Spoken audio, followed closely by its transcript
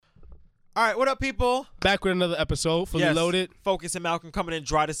All right, what up, people? Back with another episode, fully loaded. Focus and Malcolm coming in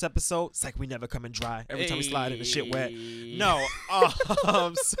dry this episode. It's like we never come in dry. Every time we slide in, the shit wet. No.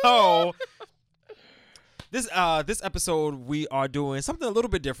 So this episode we are doing something a little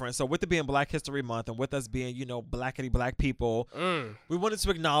bit different. So with it being Black History Month and with us being, blackity black people, we wanted to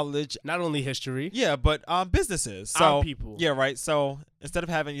acknowledge not only history, but businesses. So our people. Yeah, right. So instead of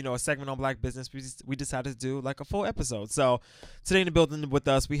having, a segment on black business, we decided to do like a full episode. So today in the building with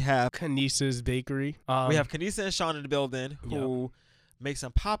us we have Kanissa's Bakery. We have Kanissa and Sean in the building who make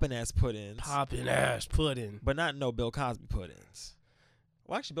some poppin' ass puddings. Poppin' ass pudding. But not no Bill Cosby puddings.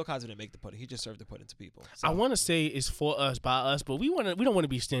 Well, actually, Bill Cosby didn't make the pudding. He just served the pudding to people. So. I want to say it's for us, by us, but we don't want to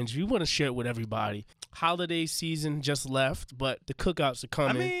be stingy. We want to share it with everybody. Holiday season just left, but the cookouts are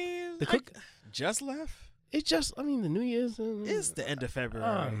coming. Just left? It's just, the New Year's. It's the end of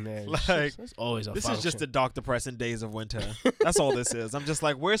February. Oh, man. It's always a This function. is just the dark, depressing days of winter. That's all this is. I'm just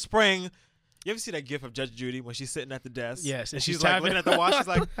like, where's spring? You ever see that gif of Judge Judy when she's sitting at the desk? Yes. And she's like looking at the watch. She's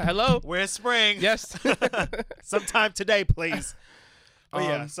like, hello? Where's spring? Yes. Sometime today, please.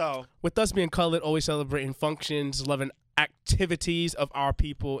 But so. With us being colored, always celebrating functions, loving activities of our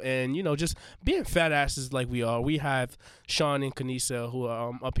people, and, just being fat asses like we are. We have Sean and Kanissa who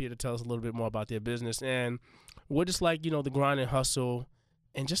are up here to tell us a little bit more about their business. And we're just like, the grind and hustle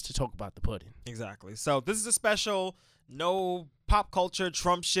and just to talk about the pudding. Exactly. So this is a special, no pop culture,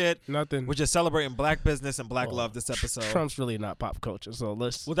 Trump shit. Nothing. We're just celebrating black business and black love this episode. Trump's really not pop culture, so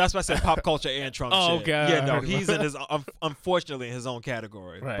let's... Well, that's why I said pop culture and Trump shit. Oh, God. Yeah, no, he's in his, unfortunately, in his own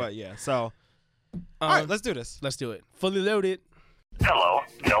category. Right. But yeah, so... all right, let's do this. Let's do it. Fully loaded. Hello,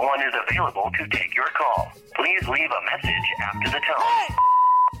 no one is available to take your call. Please leave a message after the tone.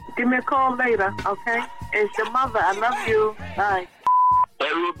 Give me a call later, okay? It's your mother. I love you. Bye.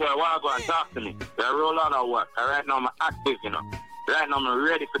 Hey, rude boy, why go and talk to me? I roll out of work. Right now, I'm active, Right now, I'm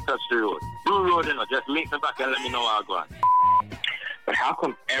ready to touch the road. Do road, Just meet me back and let me know how I'm going. But how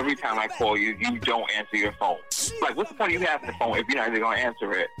come every time I call you, you don't answer your phone? Like, what's the point of you having the phone if you're not even going to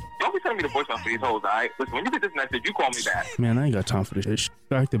answer it? Don't be sending me the voicemail for these hoes, all right? Listen, when you get this message, you call me back. Man, I ain't got time for this shit.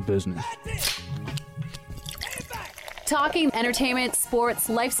 Back to business. Talking entertainment, sports,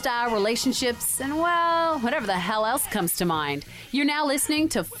 lifestyle, relationships, and, well, whatever the hell else comes to mind. You're now listening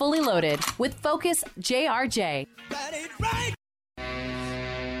to Fully Loaded with Focus JRJ. Anybody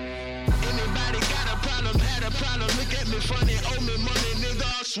got a problem, had a problem, look at me funny, owe me money, nigga,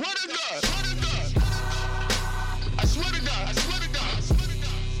 I swear to God, I swear to God, I swear to God, I swear to God.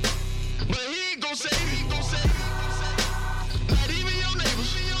 But he ain't gon' say, not even your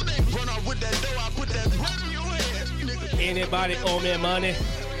neighbors, run off with that dough, I put that bread in your head, nigga. Anybody owe me money?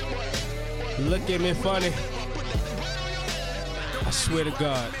 Look at me funny. I swear to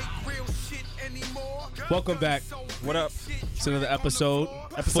God. Welcome back. What up? It's another episode.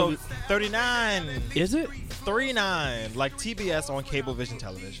 Episode 39. Is it? 39. Like TBS on Cablevision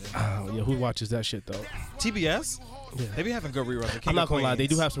television. Oh, yeah. Who watches that shit, though? TBS? Yeah. They be having good reruns. I'm not going to lie. They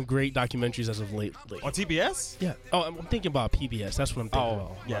do have some great documentaries as of late. On TBS? Yeah. Oh, I'm thinking about PBS. That's what I'm thinking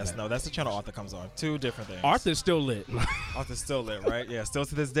about. Yes. No, that's the channel Arthur comes on. Two different things. Arthur's still lit. Arthur's still lit, right? Yeah, still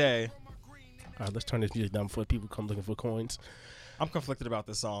to this day. All right, let's turn this music down before people come looking for coins. I'm conflicted about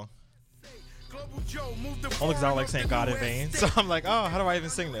this song. Only because I don't like saying God in vain. So I'm like, oh, how do I even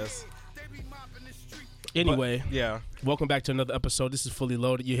sing this? Anyway, yeah. Welcome back to another episode. This is Fully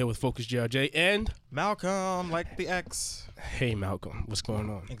Loaded. You're here with Focus JRJ and Malcolm, like the X. Hey, Malcolm. What's going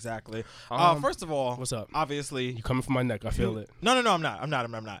on? Exactly. First of all, what's up? Obviously, you coming for my neck. I feel it. No, I'm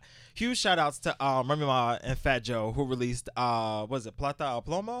not. Huge shout outs to Remy Ma and Fat Joe who released what is it, Plata o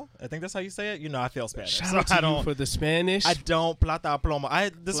Plomo? I think that's how you say it. I feel Spanish. Shout out to you for the Spanish. I don't Plata o Plomo.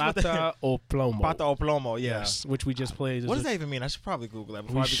 Plata o Plomo. Plata o Plomo, yeah. Yes, which we just played. What does that even mean? I should probably Google that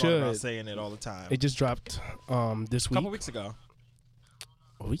before I be going around saying it all the time. It just dropped this week. A couple weeks ago.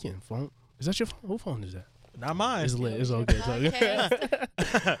 Oh, we getting phone. Is that your phone? Whose phone is that? Not mine. It's lit. It's all good.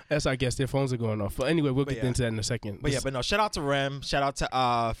 That's, I guess, their phones are going off. But anyway, we'll get into that in a second. But no, shout out to Rem. Shout out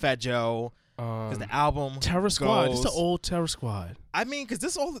to Fat Joe. Because the album Terror Squad. It's the old Terror Squad. I mean, because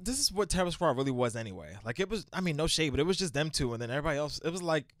this is what Terror Squad really was anyway. Like, it was, no shade, but it was just them two. And then everybody else, it was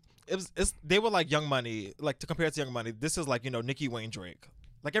like, they were like Young Money. Like, to compare it to Young Money, this is like, Nicki, Wayne, Drake.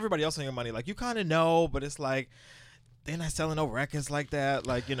 Like, everybody else on Young Money, like, you kind of know, but it's like, they're not selling no records like that.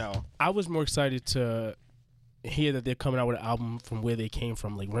 Like, I was more excited to hear that they're coming out with an album from where they came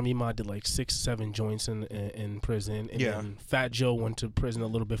from. Like Remy Ma did like 6-7 joints in prison, and then Fat Joe went to prison a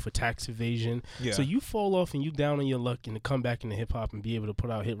little bit for tax evasion. Yeah. So you fall off and you down on your luck and to come back into hip hop and be able to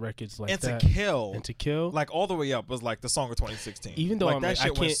put out hit records like and that. And to kill. Like All the Way Up was like the song of 2016. Even though that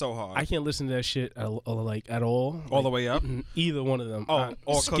shit went so hard. I can't listen to that shit at all. All the Way Up? Either one of them. Or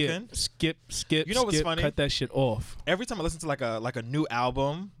Cooking? Skip. You know what's funny? Cut that shit off. Every time I listen to like a new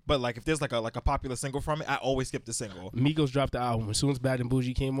album, but like if there's like a popular single from it, I always skip the single. Migos dropped the album as soon as Bad and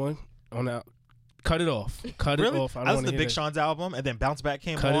Bougie came on that. Cut it off. Cut it off. I listened to Big Sean's album, and then Bounce Back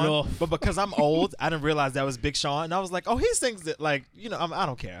came on. Cut it off. But because I'm old, I didn't realize that was Big Sean, and I was like, oh, he sings it. Like, I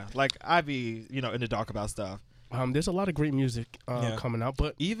don't care. Like, I be, in the dark about stuff. There's a lot of great music coming out,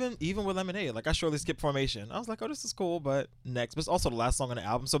 but even with Lemonade, like I surely skipped Formation. I was like, oh, this is cool, but next. But it's also the last song on the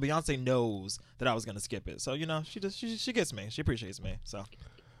album, so Beyonce knows that I was gonna skip it. So she gets me. She appreciates me. So,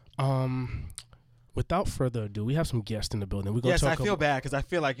 without further ado, we have some guests in the building. We're gonna I feel bad because I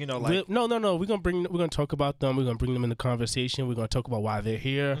feel like no. We're gonna talk about them. We're gonna bring them in the conversation. We're gonna talk about why they're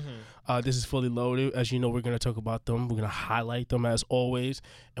here. This is Fully Loaded. As you know, we're gonna talk about them. We're gonna highlight them as always,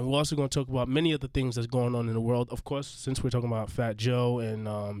 and we're also gonna talk about many of the things that's going on in the world. Of course, since we're talking about Fat Joe and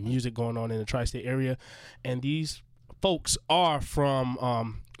music going on in the tri-state area, and these folks are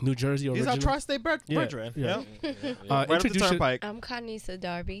from New Jersey. These are tri-state brethren. Yeah. Right up the turnpike. I'm Kanisa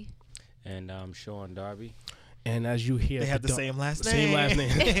Darby. And I'm Sean Darby. And as you hear, they have the same last name. Same last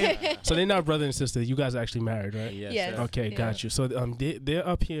name. So they're not brother and sister. You guys are actually married, right? Yes. Okay, got you. So they're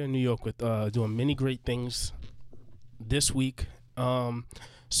up here in New York with doing many great things this week.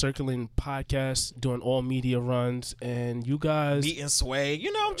 Circling podcasts, doing all media runs, and you guys Meet and Sway,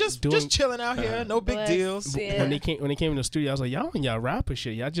 just chilling out here, no big deals. Yeah. When they came in the studio, I was like, y'all rapper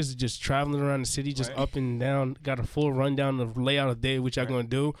shit. Y'all just traveling around the city, just up and down. Got a full rundown of layout of the day, which y'all gonna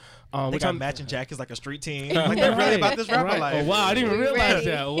do. They got matching jackets like a street team. Like they're really about this rapper life. Oh, wow, I didn't even realize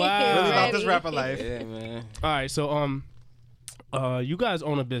that. Wow, really about this rapper life. Yeah, man. All right, so you guys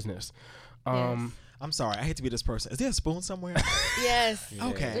own a business. Yes. I'm sorry, I hate to be this person. Is there a spoon somewhere? Yes. Yeah.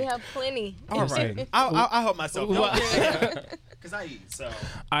 Okay. We have plenty. All right. I'll help myself. Because I eat. So. All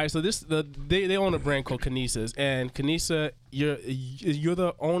right. So they own a brand called Kanisas, and Kanisa, you're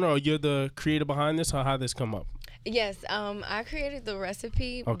the owner or you're the creator behind this, or how did this come up? Yes. I created the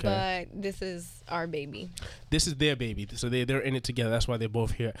recipe, but this is our baby. This is their baby, so they're in it together. That's why they're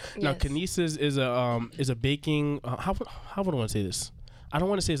both here. Now, Yes. Kanisas is a baking. How would I want to say this? I don't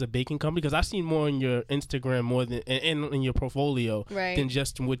want to say it's a baking company because I've seen more in your Instagram more than and in your portfolio than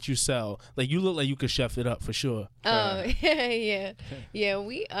just what you sell. Like you look like you could chef it up for sure. Oh yeah.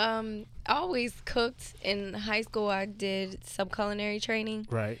 We always cooked in high school. I did some culinary training.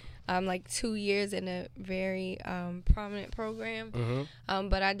 Right. Like 2 years in a very prominent program. Mm-hmm.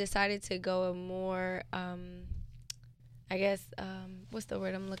 But I decided to go a more I guess what's the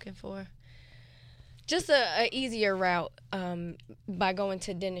word I'm looking for? Just a easier route by going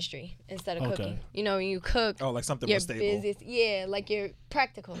to dentistry instead of cooking. When you cook, like something your more stable. busiest, like you're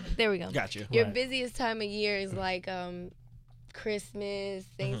practical. There we go. Got you. Your busiest time of year is like Christmas,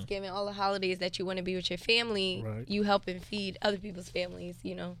 Thanksgiving, all the holidays that you want to be with your family. Right. You help and feed other people's families,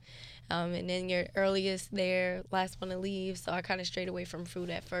 and then your earliest there, last one to leave. So I kind of strayed away from food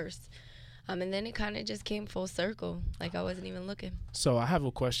at first. And then it kind of just came full circle. Like I wasn't even looking. So I have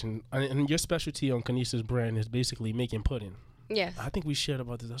a question. And your specialty on Kanisa's brand is basically making pudding. Yes. I think we shared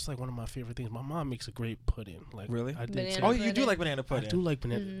about this. That's like one of my favorite things. My mom makes a great pudding. Like really? I did. Banana Oh, you do like banana pudding? I do like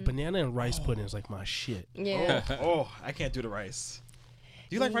banana and rice pudding is like my shit. Yeah. Oh, I can't do the rice.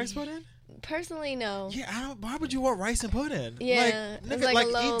 Do you like rice pudding? Personally, no. Yeah, I don't. Why would you want rice and pudding? Yeah, like, it's nigga, like a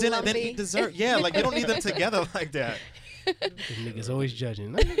little eat dinner lumpy. then eat dessert. Yeah, like you don't need them together like that. The niggas always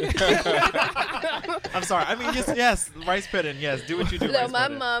judging. I'm sorry. I mean, yes, rice pudding. Yes, do what you do. No, rice my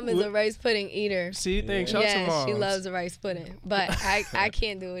pudding. mom is a rice pudding eater. See, thanks. Shout out to Yeah, moms. she loves the rice pudding, but I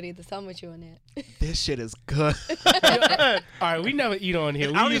can't do it either. So I'm with you on that. This shit is good. All right, we never eat on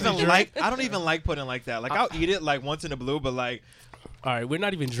here. I don't even like pudding like that. Like I'll eat it like once in a blue, but like. All right, we're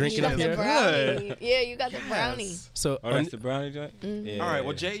not even drinking You up got the here. brownie. Yeah, you got the brownie. So, that's the brownie joint? Yeah. All right,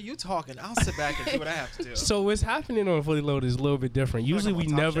 well, Jay, you talking. I'll sit back and do what I have to do. So what's happening on Fully Loaded is a little bit different. Usually we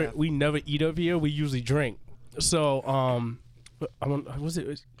never eat up here. We usually drink. So was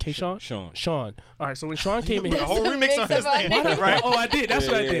it K-Sean? Sean. All right, so when Sean came in, a whole remix on his name, right? Oh, I did. That's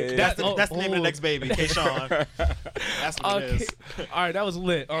what I did. That's the name of the next baby, K-Sean. That's what it is. All right, that was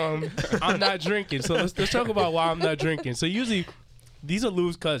lit. I'm not drinking. So let's talk about why I'm not drinking. So usually, these are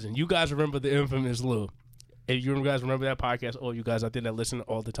Lou's cousin. You guys remember the infamous Lou. If you guys remember that podcast, or you guys out there that listen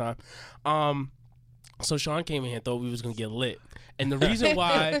all the time. So Sean came in here and thought we was gonna get lit. And the reason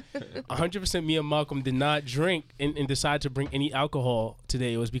why 100% me and Malcolm did not drink and decide to bring any alcohol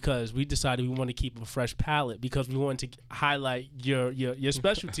today was because we decided we want to keep a fresh palate because we wanted to highlight your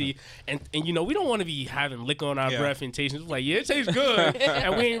specialty. and you know, we don't want to be having liquor on our breath and tasting. It's like, yeah, it tastes good.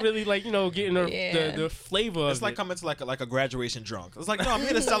 And we ain't really like, you know, getting the flavor of it. It's like coming to like a graduation drunk. It's like, no, I'm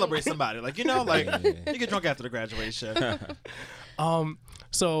here to celebrate somebody. Like, you know, like you get drunk after the graduation.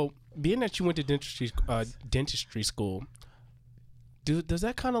 So being that you went to dentistry school, does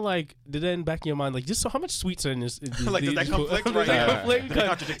that kind of like, did that in the back of your mind, like, just so how much sweets are in this? Like, does that conflict? Right? Conflict? They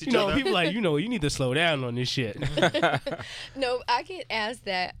contradict each you know, other. people like, you know, you need to slow down on this shit. No, I get asked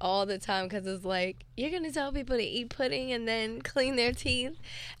that all the time because it's like, you're going to tell people to eat pudding and then clean their teeth?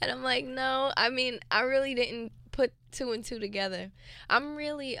 And I'm like, no, I mean, I really didn't put 2 and 2 together. I'm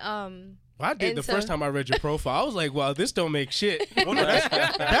really, I did the first time I read your profile. I was like, wow, this don't make shit. Well, no,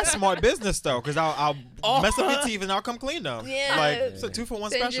 that's smart business, though, because I'll mess up your teeth and I'll come clean them. Yeah. Like, it's a 2-for-1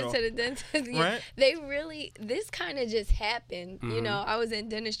 Send special. you to the dentist. Yeah. Right? They really, this kind of just happened. You know, I was in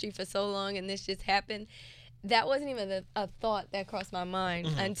dentistry for so long and this just happened. That wasn't even a thought that crossed my mind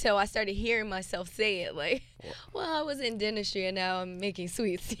until I started hearing myself say it. Like, well, I was in dentistry and now I'm making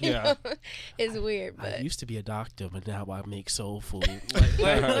sweets. You know? It's weird. But I used to be a doctor, but now I make soul food.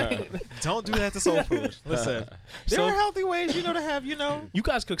 Don't do that to soul food. Listen, there are healthy ways, you know, to have, you know. You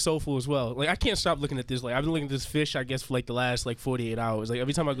guys cook soul food as well. Like, I can't stop looking at this. Like, I've been looking at this fish, I guess, for like the last like 48 hours. Like,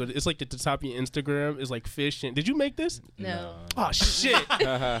 every time I go, it's like at the top of your Instagram is like fish. And did you make this? No. Oh shit! You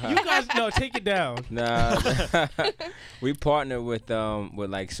guys, no, take it down. Nah. We partner with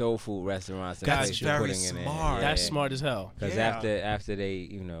like soul food restaurants. And That's places very putting it in. smart. That's smart as hell. Because after they,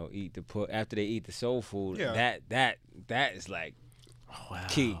 you know, eat the soul food, that is like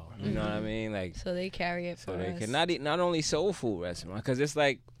key. You know what I mean? Like, so they carry it for so they us. can not eat not only soul food restaurant, because it's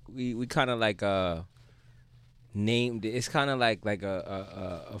like we kind of like named it. It's kind of like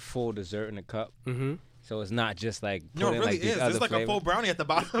a full dessert in a cup. Mm-hmm. So it's not just like No, it really like these is. other It's like flavors. a full brownie at the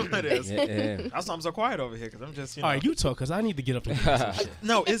bottom. It is. Yeah. That's why I'm so quiet over here, because I'm just, you know. All right, you talk, because I need to get up and get some shit.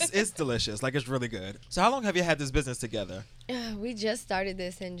 No, it's delicious. Like, it's really good. So how long have you had this business together? We just started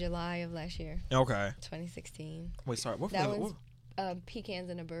this in July of last year. Okay. 2016. Wait, sorry. What That flavor? was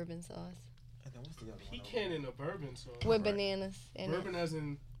pecans and a bourbon sauce. And then what's the other one? Pecan in a bourbon sauce. With bananas in Bourbon it. as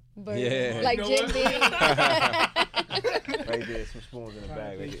in. Bourbon. Yeah. Like You know Jim what? Beam. Right there, some spoons in the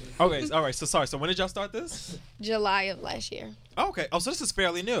bag. Right there. Okay, all right. So sorry. So when did y'all start this? July of last year. Oh, okay. Oh, so this is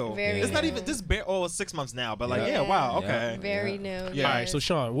fairly new. Very It's not new. even this. Oh, it's 6 months now. But like, Yeah. wow. Okay. Very new. Yeah. All yes. right, so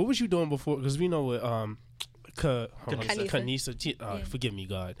Sean, what was you doing before? Because we know what Kanisa. Kanisa. Yeah. Forgive me,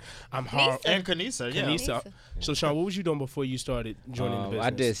 God. I'm hard. And Kanisa, yeah. Kanisa. So Sean, what was you doing before you started joining the business? I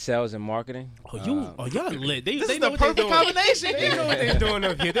did sales and marketing. Oh, y'all lit. They This they is know the what they're perfect doing. combination. They know what they're doing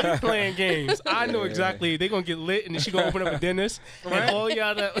up here. They're playing games. I know exactly. They're gonna get lit, and then she gonna open up a dentist, and all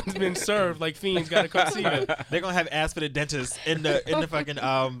y'all that's been served like fiends gotta come see her. They're gonna have ass for the dentist in the fucking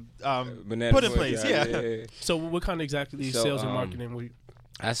Banana pudding pudding, place. Yeah. So what kind of exactly So, sales and marketing were you?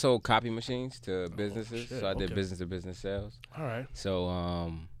 I sold copy machines to businesses, shit, so I did okay. business to business sales. All right. So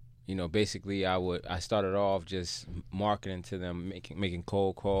you know, basically I started off just marketing to them, making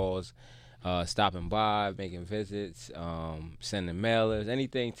cold calls, stopping by, making visits, sending mailers,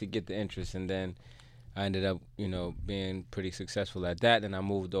 anything to get the interest, and then I ended up, you know, being pretty successful at that. Then I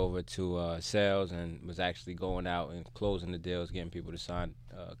moved over to sales and was actually going out and closing the deals, getting people to sign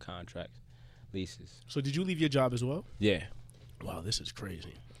contracts, leases. So did you leave your job as well? Yeah. Wow, this is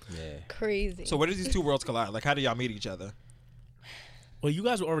crazy. Yeah. Crazy. So where did these two worlds collide? Like, how do y'all meet each other? Well, you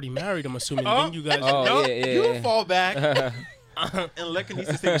guys were already married, I'm assuming. Oh. Then you guys. Oh, No, yeah. you fall back and let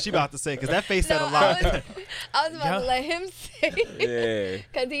Kanisa say what she about to say, because that face said a lot. I was about to let him say Yeah.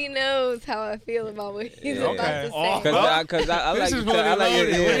 because he knows how I feel about what he's Yeah. about Okay. to Oh, say. Because I This like is to what tell, I they like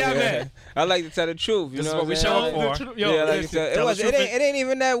loaded. Where y'all yeah, at? I like to tell the truth. You This know is what we I'm show saying? up for. Yo, Yeah, I like to listen, tell, tell the truth. it ain't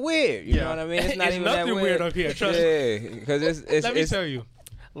even that weird. You Yeah. know what I mean? It's not It's even that nothing weird. weird up here, trust me. Yeah, because it's Let me tell you.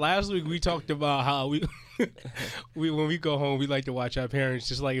 Last week we talked about how we when we go home we like to watch our parents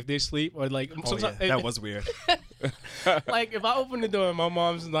just like if they sleep or like Oh, yeah. sometimes That was weird. like if I open the door and my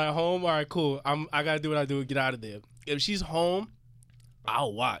mom's not home, all right, cool. I gotta do what I do, get out of there. If she's home,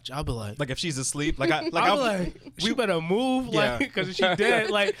 I'll watch. I'll be like, Like if she's asleep, like I'll be like, she better move, Yeah. like, because if she dead,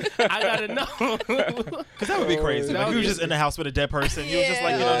 like, I gotta know. Because that would be crazy. That Like would you was be- just in the house with a dead person. You was just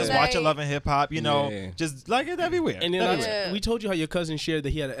like, you know, Yeah, just like- watching Love and Hip Hop. You know, Yeah. just like that'd be weird. And then That'd be Yeah. we told you how your cousin shared that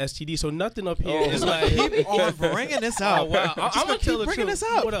he had an STD, so nothing up here Oh. is like. weird. Keep on bringing this out. Oh wow! Just I'm gonna keep tell the bringing truth.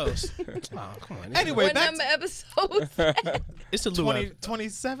 this out. What else? Oh, come on. Anyway, What back number to episode? It's a little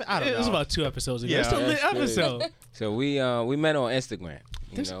 27. I don't know. It was about 2 episodes ago. Yeah. It's a lit That's episode. So we met on Instagram.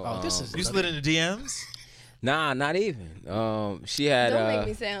 You know, You slid into DMs? Nah, not even. She had. Don't make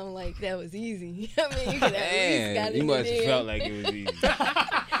me sound like that was easy. I mean, you could at least got it. You must have in. felt like it was easy.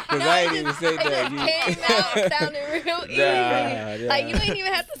 Because I ain't even say that. It came out sounding real easy. Like you ain't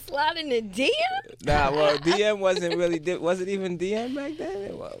even have to slide in the DM. Nah, well, DM wasn't really. Was it even DM back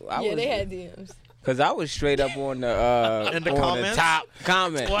then? They had DMs. Cause I was straight up on the in the on comments? the top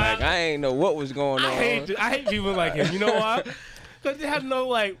comment. Wow. Like I ain't know what was going on. I hate people like him. You know why? Because they have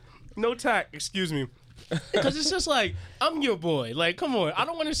no tact. Excuse me. Because it's just like, I'm your boy. Like, come on. I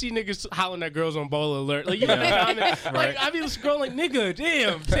don't want to see niggas hollering at girls on Baller Alert. Like, you know what I mean? Like, I be scrolling like, nigga,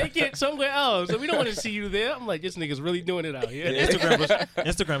 damn, take it somewhere else. So we don't want to see you there. I'm like, this nigga's really doing it out here.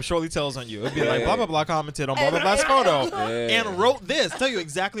 Instagram surely tells on you. It'd be like, blah, blah, blah commented on blah, blah, blah's photo and wrote this. Tell you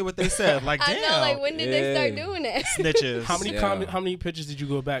exactly what they said. Like, damn. I know, like, when did they start doing that? Snitches. How many pictures did you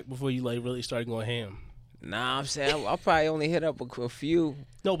go back before you, like, really started going ham? Nah, I'm saying I'll probably only hit up a few.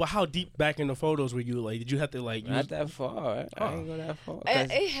 No, but how deep back in the photos were you? Like, did you have to like? Not that far. I ain't go that far.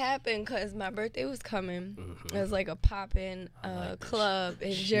 It happened because my birthday was coming. It was like a poppin' club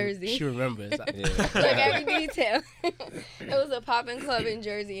in Jersey. She remembers. Like every detail. It was a poppin' club in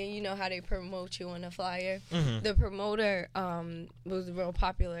Jersey, and you know how they promote you on a flyer. Mm-hmm. The promoter was real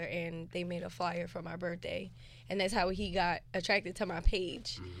popular, and they made a flyer for my birthday. And that's how he got attracted to my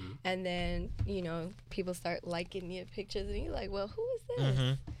page. Mm-hmm. And then, you know, people start liking your pictures. And you're like, well, who is this?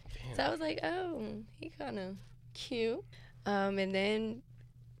 Mm-hmm. So I was like, oh, he kind of cute. And then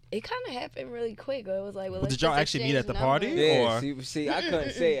it kind of happened really quick. It was like, well, let's did y'all actually meet at the party? Yeah, see, I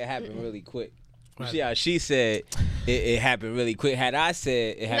couldn't say it happened really quick. You see how she said it happened really quick. Had I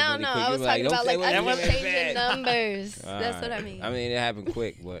said it happened really quick, I was talking about like us exchanging numbers. That's what I mean. I mean, it happened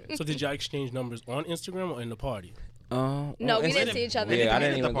quick, but. So did y'all exchange numbers on Instagram or in the party? No, we didn't see each other. Yeah, I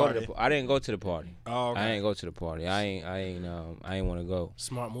didn't even go to the. I didn't go to the party. Oh, okay. I didn't go to the party. I ain't want to go.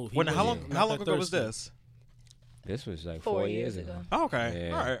 Smart move. How long ago was this? This was like 4 years ago. Oh, okay.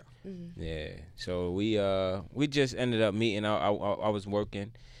 Yeah. All right. Mm-hmm. Yeah. So we just ended up meeting. I was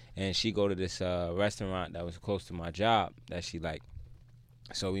working. And she go to this restaurant that was close to my job that she liked.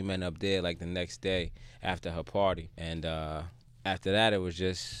 So we met up there like the next day after her party. And after that, it was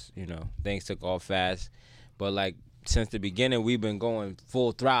just, you know, things took off fast. But like since the beginning, we've been going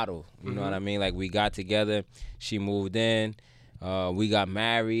full throttle. You know what I mean? Like we got together. She moved in. We got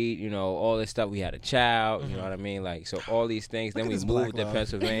married, you know, all this stuff. We had a child, you know what I mean? Like, so all these things. Then we moved to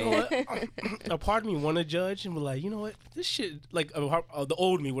Pennsylvania. You know what? A part of me want to judge and be like, you know what? This shit, like, the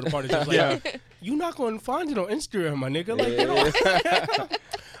old me would have part of like, you're not going to find it on Instagram, my nigga. Like, you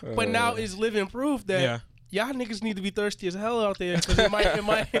know. But now it's living proof that y'all niggas need to be thirsty as hell out there. Cause it might. I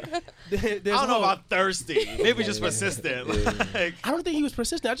don't know about thirsty. Maybe just persistent. Like, I don't think he was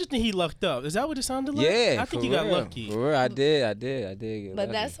persistent. I just think he lucked up. Is that what it sounded like? Yeah, I think he got lucky. For real, I did get But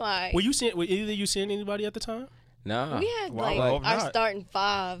lucky. that's why. Were either you seeing anybody at the time? Nah. We had our starting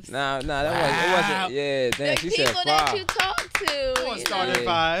fives. Nah, it wasn't. Yeah, damn, Like she people said 5. that you talk to. started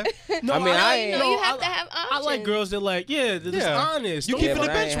 5. No, I mean, I ain't. You have to have options. I like girls that like, this honest. You Don't keep it get- a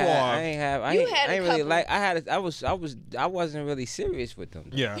bench warm. I wasn't really serious with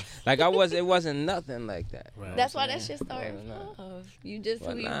them. Yeah. Like it wasn't nothing like that. Right. That's why that shit started off. You just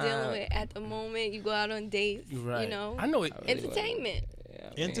Well, who you dealing with at the moment. You go out on dates. Right. You know. I know it. Entertainment.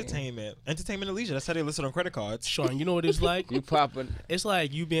 Entertainment and leisure. That's how they listed on credit cards. Sean, you know what it's like? You popping. It's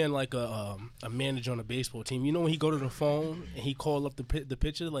like you being like a manager on a baseball team. You know when he go to the phone and he call up the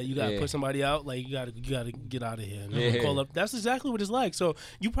pitcher, like you gotta put somebody out, like you gotta get out of here. And then call up. That's exactly what it's like. So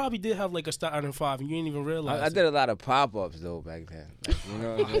you probably did have like a starting 5 and you didn't even realize. I did a lot of pop-ups though back then. Like, you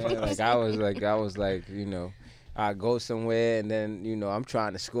know what I'm saying? Like I was like, you know, I go somewhere and then, you know, I'm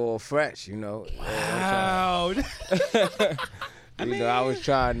trying to score fresh, you know. Wow. I was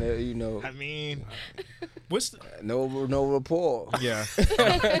trying to, you know. I mean, what's no rapport. Yeah.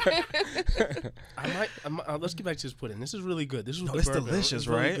 Let's get back to this pudding. This is really good. This is it's delicious, it's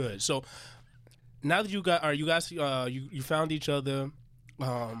really right? Good. So now that you guys you found each other,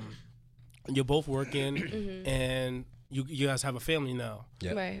 you're both working, and you guys have a family now.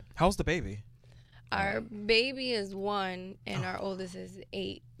 Yeah. Right. How's the baby? Our baby is 1 and our oldest is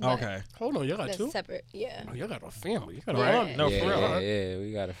 8. Okay. Hold on, y'all got That's 2? separate, yeah. Oh, y'all got a family. You got Right. a mom. No, for real. Yeah,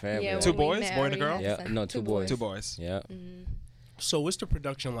 we got a family. Yeah, 2 when we boys, boy and a girl? married, Yeah, son. no, 2 boys. 2 boys. Yeah. So what's the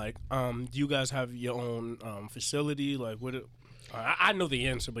production like? Do you guys have your own facility? Like what? I know the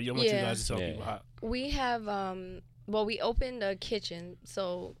answer, but I want you guys to tell people how. We have we opened a kitchen,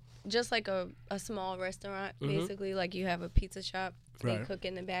 so just like a small restaurant, basically. Like you have a pizza shop They Right. cook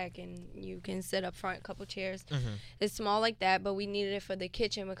in the back, and you can sit up front, a couple chairs. Mhm. It's small like that, but we needed it for the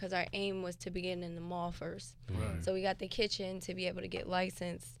kitchen because our aim was to begin in the mall first. Right. So we got the kitchen to be able to get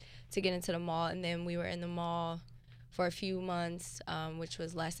licensed to get into the mall, and then we were in the mall for a few months, which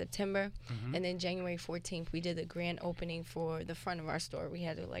was last September. Mhm. And then January 14th, we did the grand opening for the front of our store. We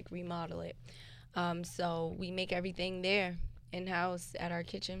had to like remodel it. So we make everything there in-house at our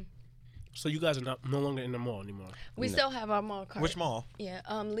kitchen. So you guys are no longer in the mall anymore. We still have our mall card. Which mall? Yeah,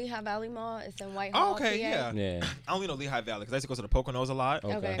 Lehigh Valley Mall. It's in Whitehall. Oh, okay, PA. yeah. I only know Lehigh Valley because I used to go to the Poconos a lot.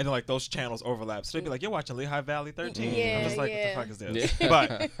 Okay. And then, like, those channels overlap. So they'd be like, you're watching Lehigh Valley 13? Yeah, I'm just like, yeah. what the fuck is this?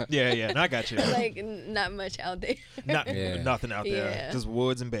 But, yeah, no, I got you. Like, not much out there. Nothing out there. Yeah. Just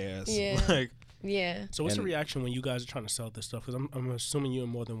woods and bears. Yeah. Like, Yeah. So what's the reaction when you guys are trying to sell this stuff? Because I'm assuming you're in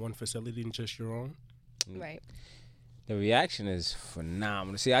more than one facility than just your own. Right. The reaction is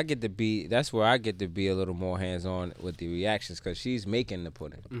phenomenal. See, that's where I get to be a little more hands-on with the reactions because she's making the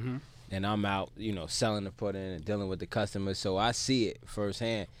pudding. Mm-hmm. And I'm out, selling the pudding and dealing with the customers, so I see it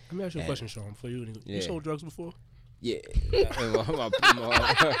firsthand. Let me ask you a question, Sean. For you, Yeah. you sold drugs before? Yeah.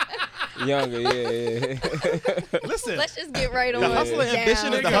 Younger, yeah. Listen. Let's just get right on. The hustle and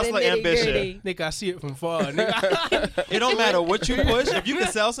ambition is the hustle and ambition. Nigga, I see it from far. Nigga. It don't matter what you push. If you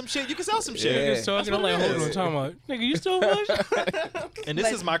can sell some shit, you can sell some shit. Yeah. Just talking, I'm like, hold on, time out. Nigga, you still push? And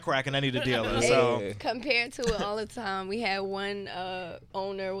this is my crack, and I need a dealer. So Compared to it all the time, we had one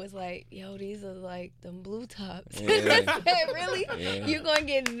owner was like, "Yo, these are like them blue tops." Yeah. I said, "Really? Yeah. You gonna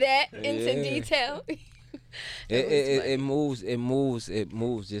get that into Yeah. detail?" It moves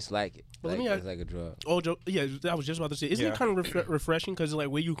just like it. Well, let me Like, ask- it's like a drug. Oh, yeah, I was just about to say, isn't Yeah. it kind of refreshing? Because like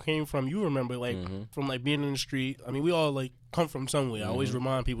where you came from, you remember like from like being in the street. I mean, we all like come from somewhere. I always Mhm.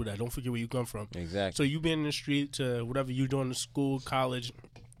 remind people that don't forget where you come from. Exactly. So you being in the street to whatever you doing in school, college,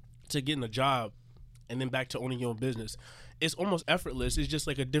 to getting a job, and then back to owning your own business. It's almost effortless. It's just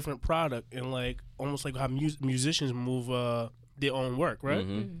like a different product, and like almost like how musicians move their own work, right?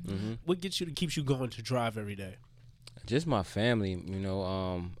 Mhm. What keeps you going to drive every day? Just my family,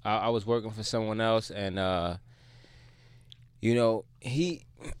 I was working for someone else, and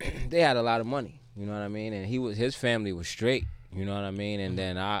they had a lot of money, you know what I mean, and his family was straight, you know what I mean, and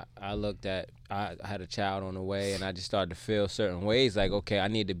then I had a child on the way, and I just started to feel certain ways, like, okay, I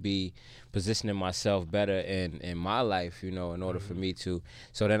need to be positioning myself better in my life, in order for me to.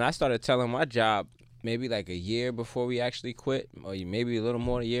 So then I started telling my job maybe like a year before we actually quit, or maybe a little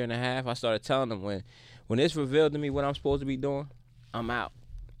more than a year and a half. I started telling them when it's revealed to me what I'm supposed to be doing, I'm out.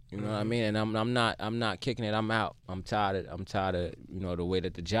 You know what I mean? And I'm not kicking it. I'm out. I'm tired of the way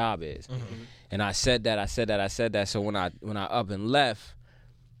that the job is. And I said that. So when I up and left,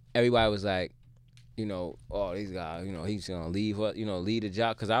 everybody was like, oh, these guys, he's gonna leave the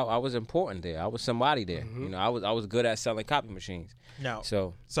job, because I was important there. I was somebody there. I was good at selling copy machines. Now,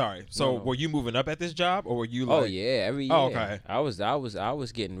 so sorry. So were you moving up at this job, or were you like? Oh yeah, every year. Oh, okay. I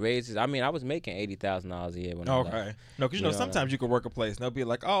was getting raises. I mean, I was making $80,000 a year when I left. Okay. No, because sometimes you could work a place and they'll be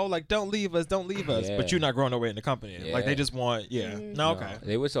like, oh, like don't leave us, Yeah. but you're not growing away in the company. Like they just want, No, okay.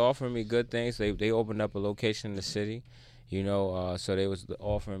 They was offering me good things. They opened up a location in the city, so they was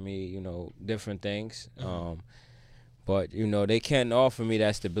offering me, different things. But they can't offer me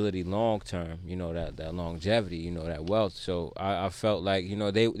that stability long term, that longevity, that wealth. So I felt like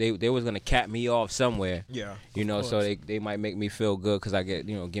they was gonna cap me off somewhere. Yeah. So they might make me feel good because I get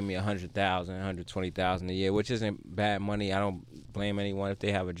give me $100,000, $120,000 a year, which isn't bad money. I don't blame anyone if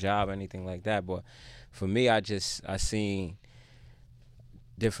they have a job or anything like that. But for me, I seen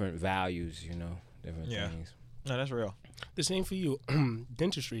different values, different things. No, that's real. The same for you.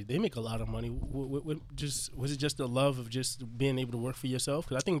 Dentistry, they make a lot of money. Was it just the love of just being able to work for yourself?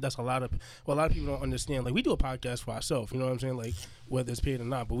 Because I think that's a lot of people don't understand. Like, we do a podcast for ourselves, you know what I'm saying? Like, whether it's paid or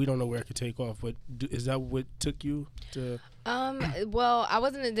not, but we don't know where it could take off. But is that what took you to? Well, I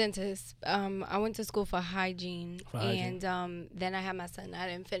wasn't a dentist. I went to school for hygiene. hygiene. And then I had my son. I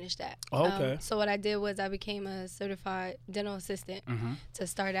didn't finish that. Oh, okay. So what I did was I became a certified dental assistant to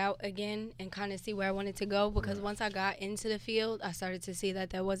start out again and kind of see where I wanted to go, because once I got into the field, I started to see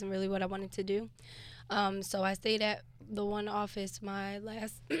that wasn't really what I wanted to do. So I stayed at the one office, my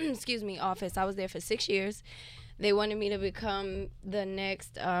last office. I was there for 6 years. They wanted me to become the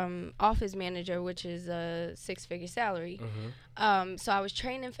next office manager, which is a 6-figure salary. So I was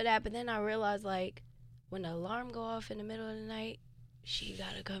training for that, but then I realized, like, when the alarm go off in the middle of the night, she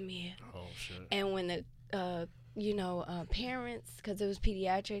gotta come here. Oh shit! And when the parents, because it was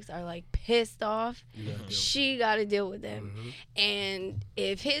pediatrics, are like pissed off, she gotta deal with them. And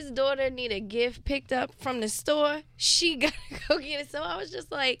if his daughter need a gift picked up from the store, she gotta go get it. So I was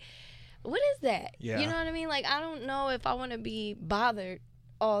just like, what is that? Yeah. You know what I mean? Like, I don't know if I want to be bothered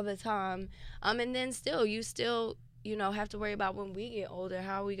all the time. And then you still, you know, have to worry about when we get older,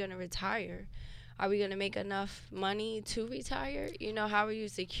 how are we going to retire? Are we going to make enough money to retire? You know, how are you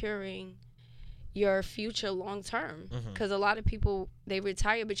securing your future long term? Because a lot of people, they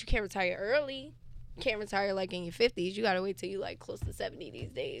retire, but you can't retire early. You can't retire like in your 50s. You got to wait till you like close to 70 these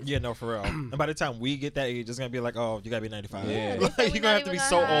days. Yeah, no, for real. And by the time we get that age, it's going to be like, oh, you got to be 95. Yeah, Like, you're going to have to be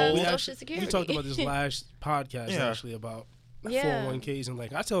so old. We talked about this last podcast, actually, about 401ks. And,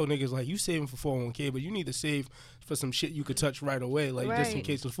 like, I tell niggas, like, you saving for 401k, but you need to save for some shit you could touch right away. Like, just in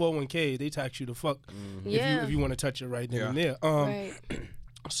case. With 401k, they tax you to fuck if you want to touch it right then and there.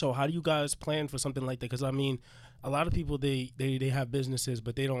 So how do you guys plan for something like that? Because, I mean, a lot of people, they have businesses,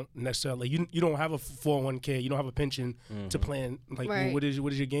 but they don't necessarily, you don't have a 401k, you don't have a pension to plan. Like, what is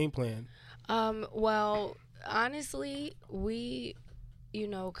your game plan? Well, honestly, we, you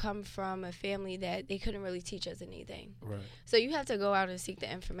know, come from a family that they couldn't really teach us anything. Right. So you have to go out and seek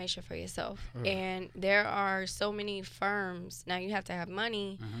the information for yourself. And there are so many firms. Now, you have to have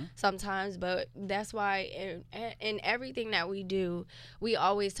money sometimes, but that's why in everything that we do, we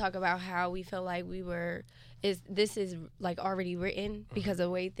always talk about how we feel like this is like already written because of the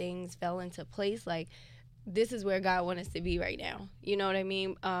way things fell into place. Like, this is where God wants us to be right now. You know what I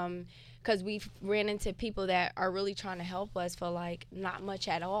mean? Because we've ran into people that are really trying to help us for like not much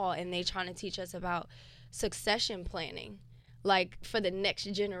at all, and they trying to teach us about succession planning, like for the next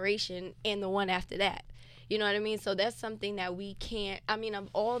generation and the one after that. You know what I mean? So that's something that we can't, I mean, of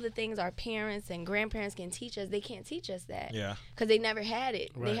all the things our parents and grandparents can teach us, they can't teach us that. Yeah. Because they never had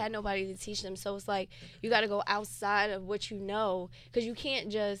it. Right. They had nobody to teach them. So it's like, you got to go outside of what you know, because you can't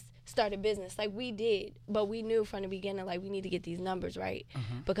just start a business like we did. But we knew from the beginning, like, we need to get these numbers right,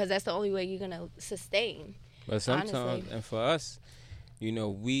 because that's the only way you're going to sustain. But sometimes, honestly. and for us, you know,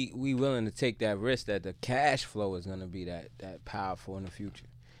 we willing to take that risk that the cash flow is going to be that powerful in the future.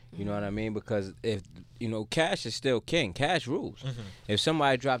 You know what I mean? Because if, you know, cash is still king. Cash rules. If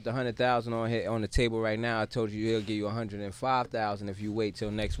somebody dropped $100,000 on the table right now, I told you he'll give you $105,000 if you wait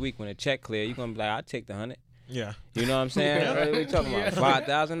till next week when the check clear. You're gonna be like, I'll take the 100. Yeah. You know what I'm saying? What are we talking about?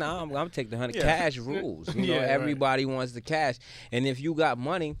 5,000? Now I'm gonna take the 100. Yeah. Cash rules. You know, everybody wants the cash. And if you got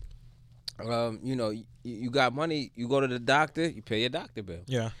money, you know, you got money. You go to the doctor, you pay your doctor bill.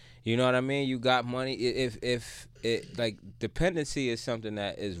 Yeah. You know what I mean? You got money. If it, like, dependency is something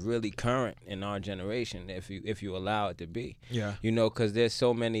that is really current in our generation, if you allow it to be. Yeah. You know, because there's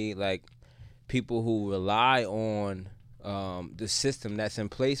so many, like, people who rely on the system that's in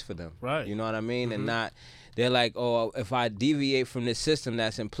place for them. Right. You know what I mean? And not, they're like, oh, if I deviate from this system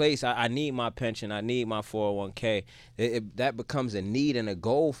that's in place, I need my pension, I need my 401k. That becomes a need and a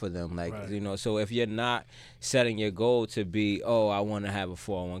goal for them. Like, you know, so if you're not setting your goal to be, oh, I want to have a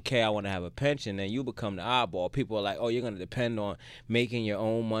 401k, I want to have a pension, then you become the oddball. People are like, oh, you're going to depend on making your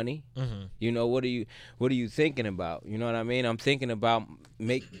own money. You know, what are you thinking about? You know what I mean? I'm thinking about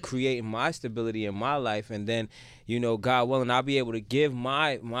creating my stability in my life, and then, you know, God willing, I'll be able to give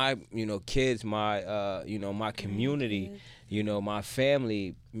my you know, kids, my you know, my community, you know, my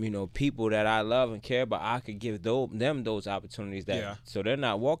family, you know, people that I love and care about. I could give them those opportunities so they're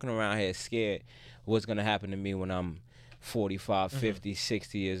not walking around here scared what's gonna happen to me when I'm 45, 50,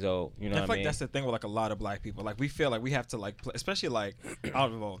 60 years old. You know what I mean? I feel like that's the thing with like a lot of black people. Like, we feel like we have to like, especially like, I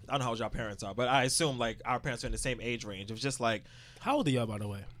don't know how old y'all parents are, but I assume like our parents are in the same age range. It's just like, how old are y'all, by the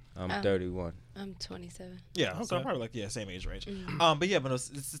way? I'm 31. I'm 27. Yeah, so I'm probably like, same age range. But yeah, but it's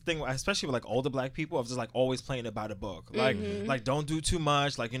this thing, especially with like older black people, of just like always playing it by the book. Like don't do too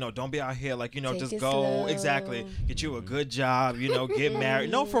much. Like, you know, don't be out here like, you know, Take just it go slow. exactly, get you a good job, you know, get married.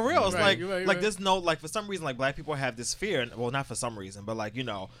 No, for real. It's like there's no, like, for some reason, like, black people have this fear, and well, not for some reason, but like, you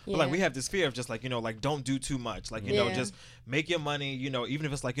know, but like we have this fear of just like, you know, like, don't do too much. Like, you know, just make your money, you know, even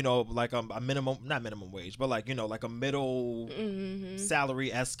if it's like, you know, like a minimum, not minimum wage, but like, you know, like a middle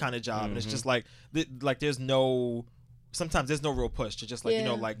salary-esque kind of job. And it's just like there's no, sometimes there's no real push to just like, you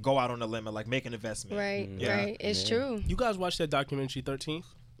know, like go out on a limb and like make an investment. Right, right. It's true. You guys watched that documentary 13th?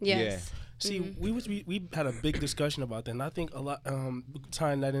 Yes. See, we had a big discussion about that, and I think a lot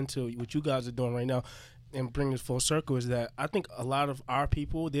tying that into what you guys are doing right now and bring it full circle is that I think a lot of our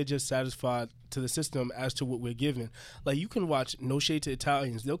people, they're just satisfied to the system as to what we're given. Like, you can watch No Shade to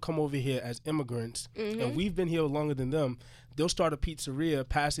Italians. They'll come over here as immigrants, and we've been here longer than them. They'll start a pizzeria,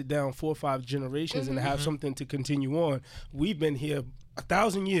 pass it down 4 or 5 generations, and have something to continue on. We've been here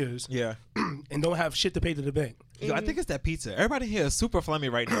 1,000 years, and don't have shit to pay to the bank. Yo, I think it's that pizza. Everybody here is super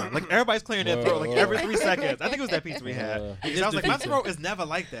phlegmy right now. Like everybody's clearing their throat like every 3 seconds. I think it was that pizza we had. Because I was like, my throat is never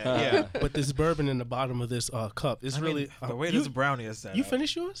like that. Yeah. But this bourbon in the bottom of this cup is really the way this brownie is set. You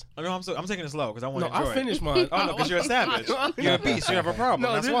finished yours? Oh, no, I'm taking it slow because I want to enjoy I finished mine. Oh no, because you're a savage. You're a beast. You have a problem.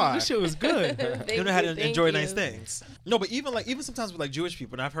 No, That's why. This shit was good. You know how to enjoy nice things. No, but even sometimes with like Jewish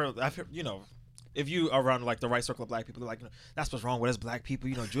people, and I've heard if you are around like the right circle of black people, they're like, that's what's wrong with us black people.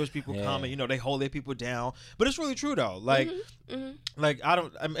 Jewish people come and they hold their people down. But it's really true though. Like, like I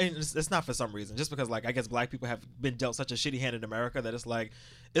mean, it's not for some reason. Just because like I guess black people have been dealt such a shitty hand in America that it's like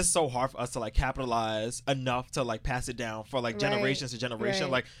it's so hard for us to like capitalize enough to like pass it down for like generations to generation.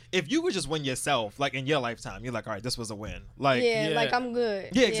 Right. Like if you could just win yourself, like in your lifetime, you're like, all right, this was a win. Like like I'm good.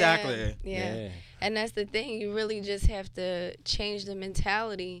 Yeah, exactly. Yeah. And that's the thing. You really just have to change the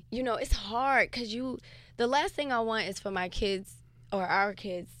mentality. It's hard because the last thing I want is for my kids or our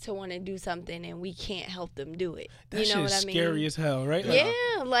kids to want to do something and we can't help them do it. That you know shit's what I mean? Scary as hell, right?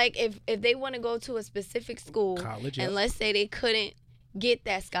 Yeah, like if they want to go to a specific school, college, and let's say they couldn't get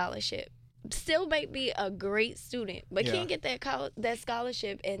that scholarship, still might be a great student, but can't get that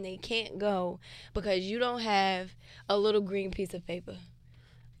scholarship, and they can't go because you don't have a little green piece of paper.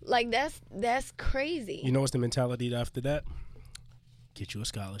 Like that's crazy. You know what's the mentality after that? Get you a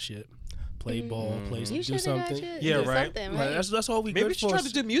scholarship. Play ball, do something. Yeah, right. Something, right? right? That's all we Maybe good we should for. try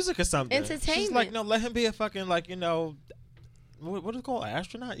to do music or something. Entertainment. Just like let him be a fucking like what is it called?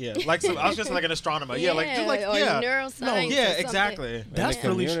 Astronaut? Yeah. Like I was just like an astronomer. Yeah, like do like or neuroscience. No, or yeah, something. exactly. That's in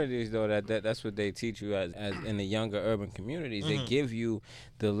the communities though that's what they teach you as in the younger urban communities. They give you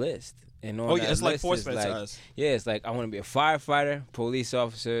the list. And on that it's like list force is fed like, to us. Yeah, it's like I want to be a firefighter, police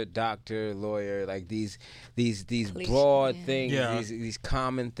officer, doctor, lawyer, like these broad things, these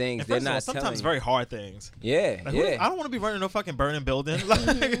common things. And They're first of all, not sometimes telling very hard things. Yeah, Like, yeah. I don't want to be running no fucking burning building.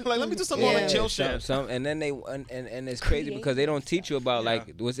 like let me do some more like chill shit. And then and it's crazy because they don't teach you about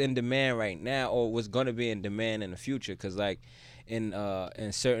like what's in demand right now or what's gonna be in demand in the future. Because like in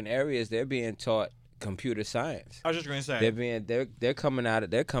certain areas they're being taught computer science. I was just gonna say they're coming out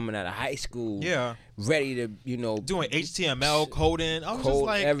of high school. Yeah, ready to doing HTML coding. I was just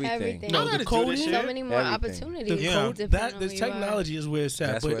like everything. No, the coding. So many more opportunities. The technology is where it's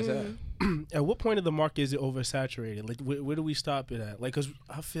at. That's but where it's at. At what point of the market is it oversaturated? Like where do we stop it at? Like, cause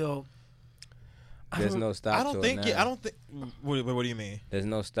I feel. There's no stop. I don't think. I don't think. What do you mean? There's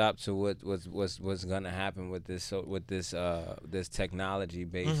no stop to what's gonna happen with this this technology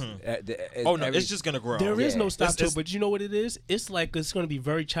based. It's just gonna grow. There is no stop to it, but you know what it is? It's like it's gonna be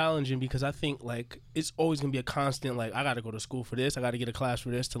very challenging because I think like it's always gonna be a constant. Like I gotta go to school for this. I gotta get a class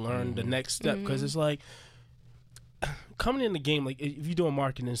for this to learn the next step because it's like. Coming in the game, like if you're doing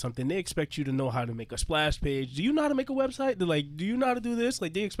marketing or something, they expect you to know how to make a splash page. Do you know how to make a website? They're like, do you know how to do this?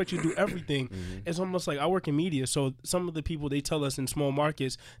 Like they expect you to do everything. It's almost like I work in media, so some of the people they tell us in small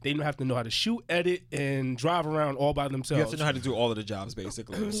markets, they have to know how to shoot, edit, and drive around all by themselves. You have to know how to do all of the jobs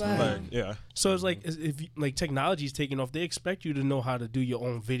basically. So it's like if like technology's taking off, they expect you to know how to do your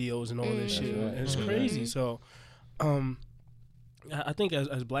own videos and all this shit. And it's crazy. So, I think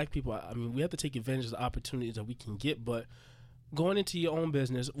as black people, I mean, we have to take advantage of the opportunities that we can get. But going into your own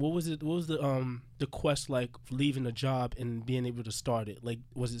business, what was the quest like leaving a job and being able to start it? Like,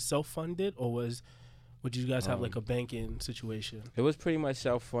 was it self-funded or would you guys have like a banking situation? It was pretty much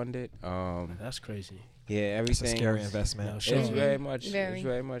self-funded. That's crazy. Yeah, everything. It's a scary investment. No, sure. It's very much. It's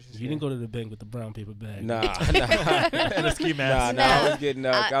very much. You didn't go to the bank with the brown paper bag. Nah. And a ski mask. Nah.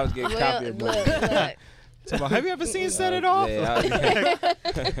 I was getting copy of money. So, have you ever seen Set It Off? Yeah,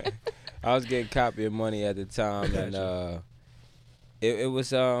 I was getting copy of money at the time, and it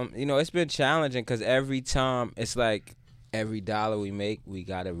was it's been challenging because every time it's like every dollar we make, we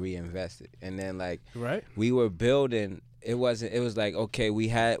gotta reinvest it, and then like we were building. It was like okay,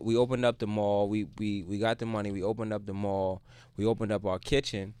 we opened up the mall, we got the money, we opened up the mall, we opened up our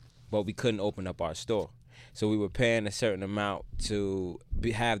kitchen, but we couldn't open up our store, so we were paying a certain amount to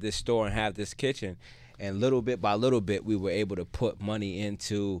have this store and have this kitchen. And little bit by little bit, we were able to put money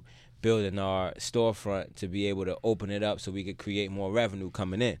into building our storefront to be able to open it up so we could create more revenue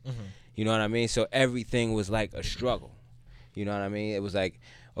coming in. You know what I mean? So everything was like a struggle. You know what I mean? It was like,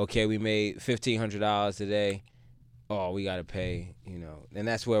 okay, we made $1,500 today. Oh, we got to pay, and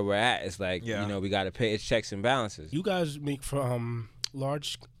that's where we're at. It's like, we got to pay. It's checks and balances. You guys make for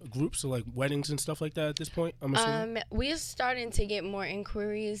large groups, so like weddings and stuff like that at this point, I'm assuming? We're starting to get more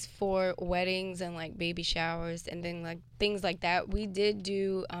inquiries for weddings and like baby showers and then like things like that. We did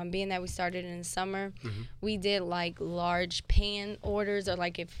do, being that we started in the summer, we did like large pan orders, or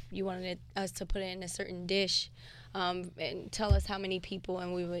like if you wanted us to put it in a certain dish, and tell us how many people,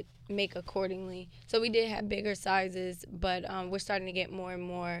 and we would make accordingly. So we did have bigger sizes, but we're starting to get more and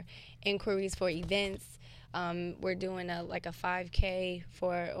more inquiries for events. We're doing a 5K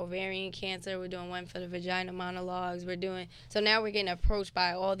for ovarian cancer. We're doing one for the vagina monologues. So now we're getting approached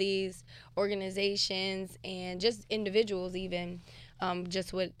by all these organizations and just individuals even,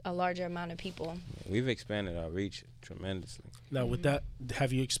 just with a larger amount of people. We've expanded our reach tremendously. Now, with that,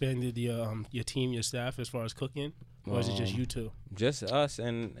 have you expanded your team, your staff, as far as cooking, or is it just you two? Just us,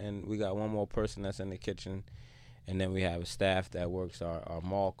 and we got one more person that's in the kitchen, and then we have a staff that works our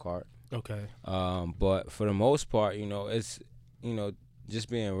mall cart. Okay. But for the most part, it's, just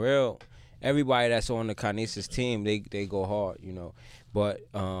being real, everybody that's on the Carnices team, they go hard, But,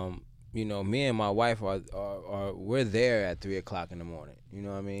 me and my wife are we're there at 3 o'clock in the morning. You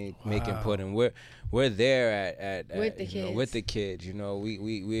know what I mean? Wow. Making pudding. We're there at with the kids. With the kids.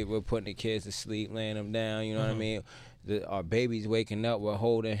 We're putting the kids to sleep, laying them down. You know what I mean? Our baby's waking up. We're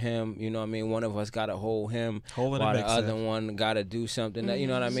holding him. You know what I mean? One of us got to hold him while the other one got to do something. You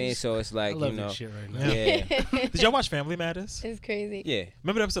know what I mean? So it's like, I love that shit right now. Yeah. Did y'all watch Family Matters? It's crazy. Yeah.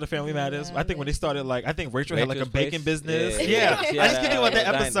 Remember the episode of Family Matters? I think when they started, I think Rachel had a baking place? business. Yeah. I just think about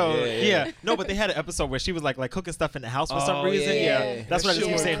that episode. Yeah. No, but they had an episode where she was like cooking stuff in the house for some reason. Yeah. That's what I just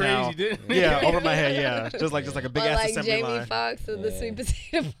keep saying now. Yeah, over my head. Yeah, just like a big ass assembly Jamie line. Foxx with the sweet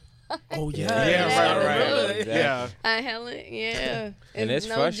potato. Oh yeah. Yeah, right. Exactly. Yeah. Helen, yeah. And it's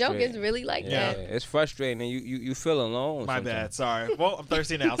no frustrating. joke. It's really like Yeah, that. it's frustrating, and you feel alone. My bad. Sorry. Well, I'm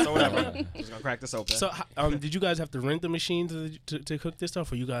thirsty now, so whatever. Just gonna crack this open. So, did you guys have to rent the machine to cook this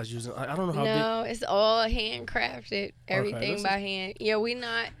stuff, or you guys using? I don't know how. No, it's all handcrafted. Everything this by hand. Yeah, we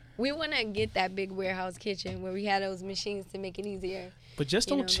want to get that big warehouse kitchen where we had those machines to make it easier. But just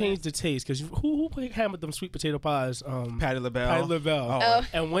don't change the taste, because who hammered them sweet potato pies? Patti LaBelle. Patti LaBelle. Oh.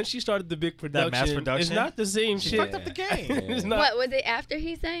 And when she started the big production, mass production? it's not the same She shit. fucked up the game. It's not. What was it after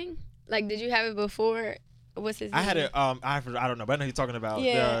he sang? Like, did you have it before? What's his name? I had it. I don't know, but I know you're talking about.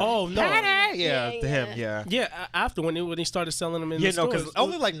 Yeah. Oh no. Yeah, to him. Yeah. Yeah, after when they started selling them in Yeah, the no, stores. because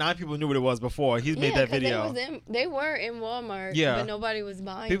only 9 people knew what it was before he made that 'cause video. They were in Walmart, Yeah. but nobody was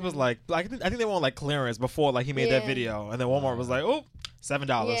buying People was them. I think they were on clearance before he made that Yeah. video, and then Walmart was like, oh, $7.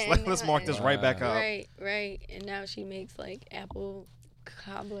 Yeah, and Let's now- mark this right back up. Right. And now she makes apple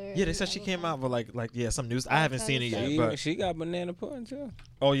cobbler. Yeah, they said she came out with some news. I haven't seen it yet, but She got banana pudding too.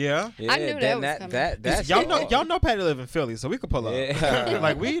 oh yeah. Yeah, I knew that was coming. That's y'all know Patty live in Philly, so we could pull up.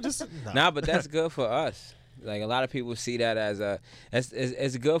 Yeah. we just Nah, but that's good for us. Like, a lot of people see that as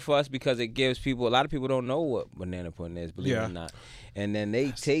it's good for us because it gives people. A lot of people don't know what banana pudding is, believe it or not. And then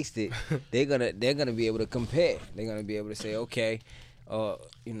they taste it, they're gonna be able to compare. They're gonna be able to say, okay,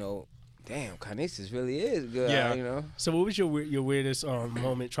 damn, Carnices really is good. Yeah. So what was your weirdest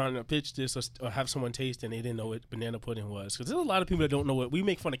moment trying to pitch this or have someone taste and they didn't know what banana pudding was? Because there's a lot of people that don't know what we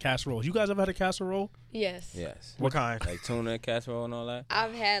make fun of casseroles. You guys ever had a casserole? Yes. Yes. What kind? Like tuna casserole and all that.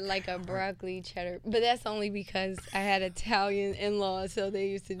 I've had a broccoli cheddar, but that's only because I had Italian in-laws, so they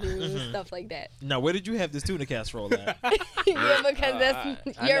used to do stuff like that. Now, where did you have this tuna casserole at? Yeah, because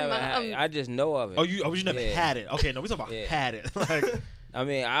that's I your never mom. had- I just know of it. Oh, you never Yeah. had it? Okay, no, we talking about had it. I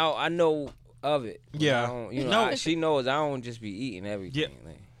mean, I know of it. but Yeah. I don't, No. she knows I don't just be eating everything. Yeah.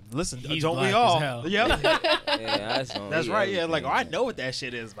 Like, Listen, He's don't we black all? as hell. Yep. yeah, I just don't That's eat right. Yeah, everything. I know what that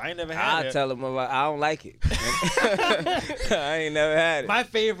shit is, but I ain't never had I it. tell them I don't like it. I ain't never had it. My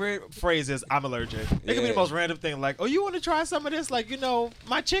favorite phrase is "I'm allergic." It could be the Yeah. most random thing, like, "Oh, you want to try some of this?"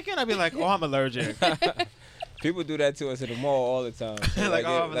 My chicken. I'd be like, "Oh, I'm allergic." People do that to us in the mall all the time. Like,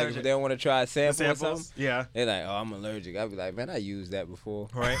 oh, I'm if allergic. they don't want to try a sample or Samples? something, Yeah. they're like, "Oh, I'm allergic." I'd be like, "Man, I used that before."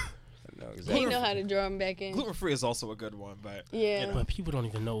 Right. No, He exactly. know how to draw them back in. Gluten free is also a good one, but Yeah. But people don't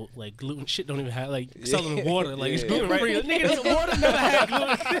even know, gluten shit don't even have, selling water. It's Yeah. gluten free. Nigga, this water never had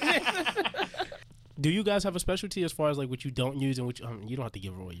gluten. Do you guys have a specialty as far as what you don't use and which you don't have to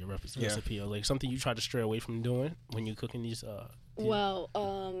give away your recipe or something you try to stray away from doing when you're cooking these? Well,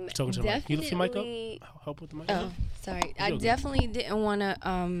 Talking to the mic. Can you lift your mic definitely. up? Help with the mic. Oh, sorry. I You're good. definitely didn't want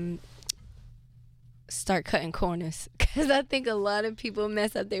to start cutting corners because I think a lot of people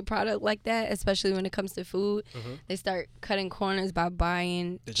mess up their product like that, especially when it comes to food. They start cutting corners by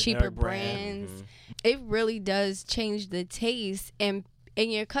buying The cheaper generic brand. brands. It really does change the taste, and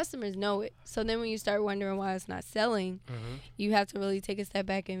your customers know it. So then when you start wondering why it's not selling, you have to really take a step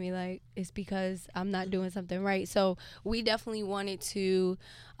back and be like, it's because I'm not doing something right. So we definitely wanted to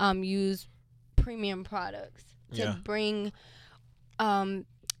use premium products to bring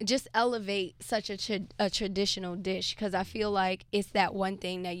just elevate such a traditional dish, because I feel like it's that one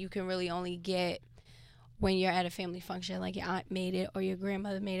thing that you can really only get when you're at a family function, like your aunt made it or your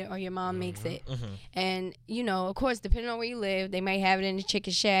grandmother made it or your mom makes it. And, you know, of course, depending on where you live, they might have it in the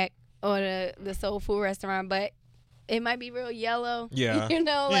Chicken Shack or the soul food restaurant, but it might be real yellow. Yeah. You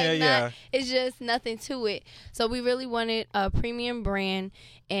know, like yeah. it's just nothing to it. So we really wanted a premium brand,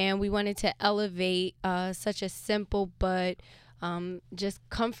 and we wanted to elevate such a simple but just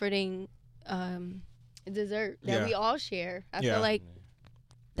comforting dessert that we all share. I feel like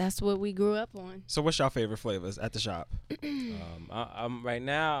that's what we grew up on. So what's your favorite flavors at the shop? I'm right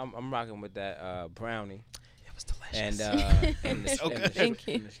now. I'm rocking with that brownie. It was delicious. And So good. Thank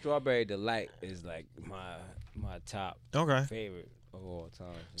you. And the strawberry delight is like my top favorite of all time.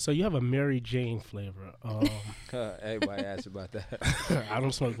 So you have a Mary Jane flavor. Everybody asks about that. I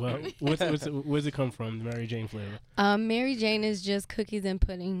don't smoke. Well, where's it come from? The Mary Jane flavor. Mary Jane is just cookies and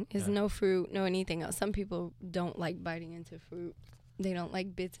pudding. It's no fruit, no anything else. Some people don't like biting into fruit. They don't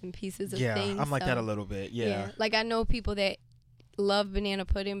like bits and pieces of things. I'm like that a little bit. Yeah. Like I know people that love banana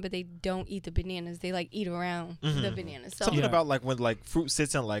pudding, but they don't eat the bananas. They like eat around the bananas. So something about like when like fruit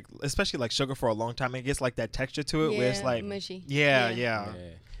sits in like, especially like sugar for a long time, it gets like that texture to it where it's like mushy. Yeah.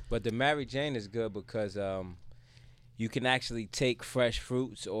 But the Mary Jane is good because you can actually take fresh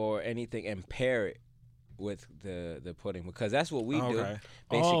fruits or anything and pair it with the pudding, because that's what we do.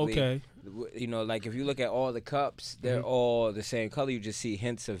 Basically, you know, like if you look at all the cups, they're all the same color. You just see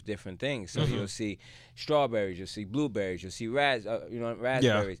hints of different things. So you'll see strawberries, you'll see blueberries, you'll see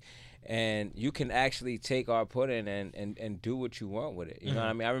raspberries. And you can actually take our pudding and do what you want with it. You know what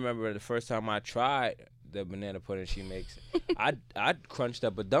I mean? I remember the first time I tried the banana pudding she makes, I crunched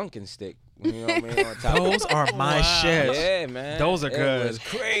up a Dunkin' stick. You know what I mean? On top Those are my shit. Yeah, man. Those are good. It was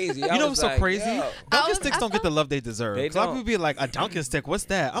crazy. You know what's so crazy? Yo. Dunkin' sticks don't get the love they deserve. They A lot of don't. people be like, a Dunkin' stick, what's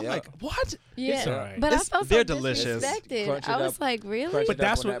that? I'm like, what? Yeah, It's all right. but It's- I felt they're so delicious. disrespected. Crunch it I was up. like, really? Crunch But it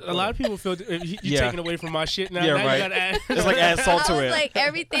that's up on what that a lot of people feel. You're taking away from my shit now. Yeah, now right. You gotta add. It's like add salt I to was it. like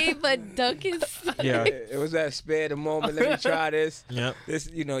everything but Dunkin'. Yeah. It was that spare the moment. Let me try this. Yep. This,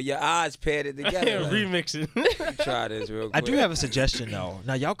 you know, your eyes paired it together. Like, remixing. let me try this real quick. I do have a suggestion though.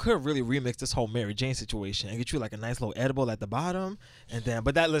 Now y'all could really remix this whole Mary Jane situation and get you like a nice little edible at the bottom, and then.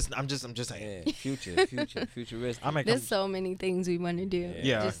 But that listen, I'm just saying. Yeah, futuristic. There's so many things we want to do.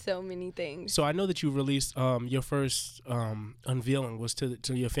 Yeah. Just so many things. So I know that you released your first unveiling was to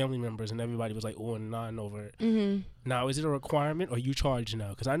your family members, and everybody was like oh and nine over it. Mm-hmm. Now, is it a requirement or you charge now?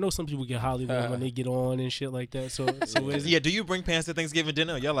 Because I know some people get Hollywood when they get on and shit like that. So is it? Yeah, do you bring pants to Thanksgiving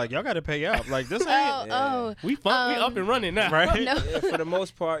dinner? Y'all like, y'all got to pay up. Like this ain't. Oh, we up and running now, right? No. Yeah, for the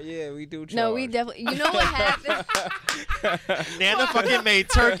most part, yeah, we do charge. No, we definitely. You know what happened? Nana fucking made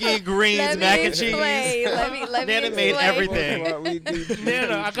turkey, greens, Let me mac and explain. cheese. Let me Nana made explain. everything. We do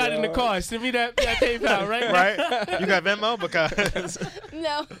Nana, I got in the car. Send me that PayPal right now. Right? You got Venmo? Because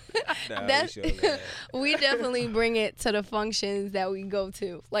No, Nah, that's we sure got that. we definitely bring it to the functions that we go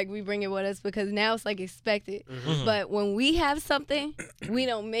to. Like we bring it with us because now it's like expected. But when we have something, we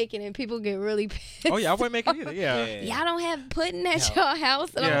don't make it, and people get really pissed. oh yeah, I wouldn't make it either. Yeah. Y'all don't have pudding at your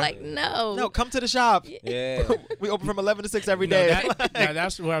house, and Yeah. I'm like, no. No, come to the shop. Yeah. We open from 11 to 6 every No, day. now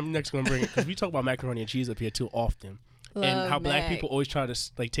that's where I'm next going to bring it, because we talk about macaroni and cheese up here too often. And Love how black mac. people always try to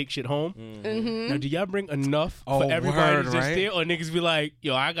like take shit home. Mm-hmm. Now, do y'all bring enough Oh, for everybody word, to just right? stay, or niggas be like,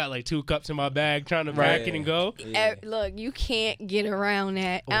 "Yo, I got like 2 cups in my bag, trying to rack it and go." Look, you can't get around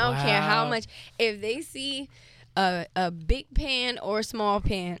that. I don't care how Wow. much. If they see a big pan or a small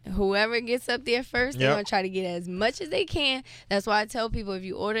pan, whoever gets up there first, they're Yep. gonna try to get as much as they can. That's why I tell people, if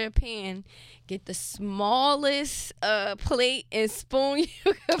you order a pan, get the smallest plate and spoon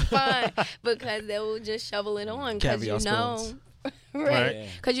you can find, because they will just shovel it on. Because Caviar you know. spoons. Right, Yeah.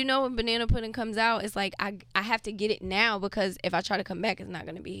 because you know when banana pudding comes out, it's like I have to get it now, because if I try to come back, it's not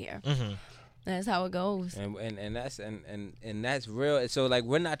gonna be here. That's how it goes. And that's real. So like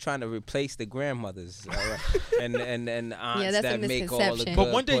we're not trying to replace the grandmothers and aunts that's a that make all the misconception. good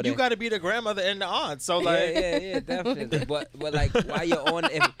But one day pudding. you got to be the grandmother and the aunt. So like, yeah, definitely. but like while you're on,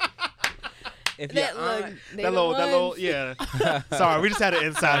 if your That look, aunt, they that the little, ones. yeah. Sorry, we just had an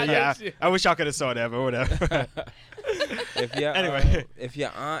insider. Yeah, I wish y'all could have saw that, but whatever. if your Anyway. if your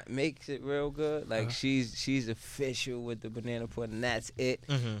aunt makes it real good, like she's official with the banana pudding, that's it.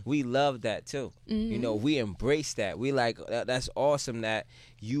 We love that too. You know, we embrace that. We like that's awesome that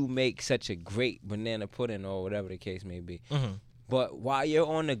you make such a great banana pudding or whatever the case may be. But while you're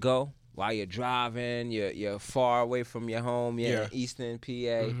on the go, while you're driving, you're far away from your home, you're in Eastern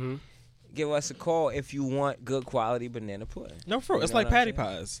PA. give us a call if you want good quality banana pudding. No, for real. You It's know like what I'm patty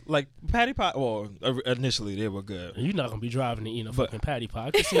saying? pies. Like patty pie. Well, initially they were good. You're not gonna be driving and eating a fucking patty pie.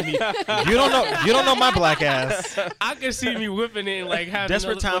 I can see me. You don't know my black ass. I can see me whipping it and like having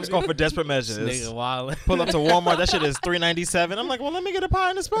Desperate times call for desperate measures. Nigga wild. Pull up to Walmart. That shit is $3.97. I'm like, well, let me get a pie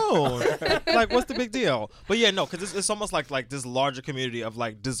and a spoon. Like, what's the big deal? But yeah, no, because it's almost like this larger community of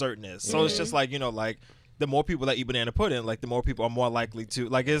like dessertness. So it's just like, you know, like the more people that eat banana pudding, like the more people are more likely to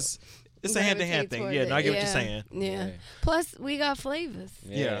like it's a hand-to-hand thing. Yeah, no, I get what you're saying. Yeah. Plus, we got flavors.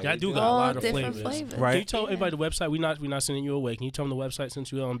 Yeah, I do got a All lot of different flavors. Right. Can you tell everybody the website? We're not sending you away. Can you tell them the website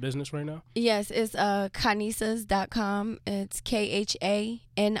since you're on business right now? Yes, it's Kanisas.com. It's KHANISAS.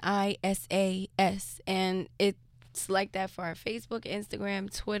 And it's like that for our Facebook,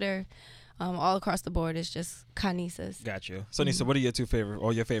 Instagram, Twitter, all across the board. It's just Kanisas. Got you. So, Nisa, what are your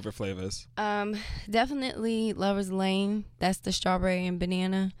your favorite flavors? Definitely Lover's Lane. That's the strawberry and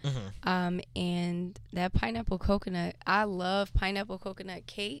banana. Mm-hmm. And that pineapple coconut. I love pineapple coconut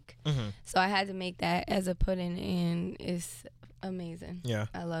cake. Mm-hmm. So I had to make that as a pudding, and it's amazing. Yeah.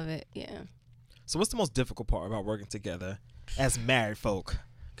 I love it. Yeah. So what's the most difficult part about working together as married folk?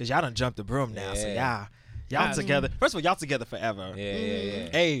 Because y'all done jumped the broom now. So y'all together. First of all, y'all together forever. Yeah.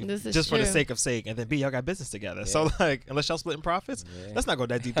 A, This is just for the true. sake of sake, and then B, y'all got business together. So like, unless y'all splitting profits, Yeah. let's not go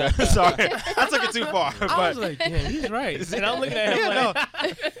that deep. Sorry, I took it too far. I But was like, damn, he's right. And I'm looking at him yeah,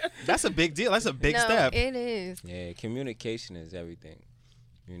 like, no, that's a big deal. That's a big No, step. it is. Yeah, communication is everything.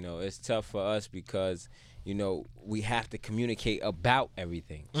 You know, it's tough for us because, you know, we have to communicate about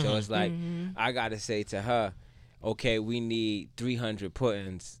everything. So it's like, I got to say to her, okay, we need 300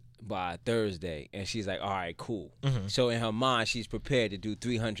 puddings by Thursday. And she's like, all right, cool. So in her mind, she's prepared to do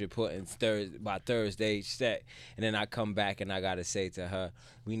 300 puddings by Thursday set. And then I come back and I got to say to her,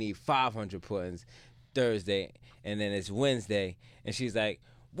 we need 500 puddings Thursday. And then it's Wednesday. And she's like,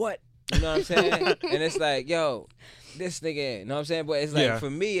 what? You know what I'm saying? And it's like, yo, this nigga, you know what I'm saying? But it's like, for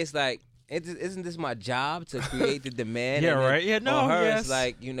me, it's like, isn't this my job to create the demand? Yeah, And then right. Yeah, no, for her, yes. it's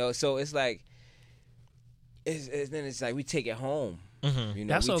like, you know, so it's like, then it's like we take it home. You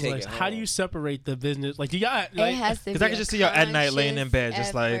know, that's we what I was take like. it How do home. you separate the business? Like, you got It like, has to be. Because I can just see y'all at night laying in bed, conscious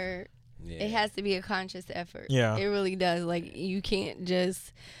just like. effort. Yeah. It has to be a conscious effort. Yeah. It really does. Like, you can't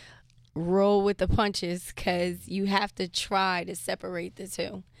just roll with the punches, because you have to try to separate the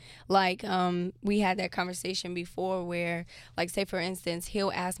two. Like, we had that conversation before where, like, say for instance,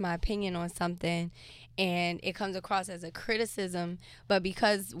 he'll ask my opinion on something and it comes across as a criticism, but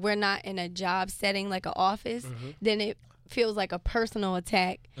because we're not in a job setting like an office, then it feels like a personal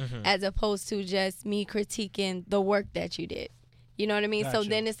attack as opposed to just me critiquing the work that you did. You know what I mean? So Gotcha.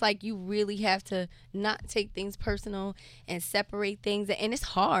 then it's like you really have to not take things personal and separate things. And it's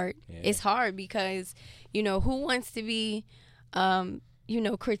hard. Yeah. It's hard because, you know, who wants to be, you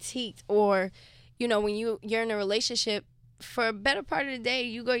know, critiqued, or, you know, when you're in a relationship, for a better part of the day,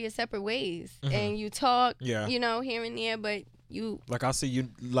 you go your separate ways and you talk, you know, here and there, but you. Like, I'll see you,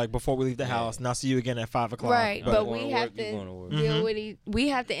 like, before we leave the house, and I'll see you again at 5 o'clock. Right. But But going we to have work, you going to to work. deal with we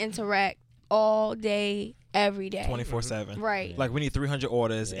have to interact all day, every day. 24/7. Right. Like, we need 300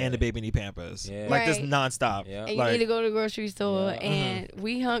 orders, and the baby need Pampers. Yeah. Like, this Right. nonstop. Yeah. And you Like, need to go to the grocery store, Yeah. and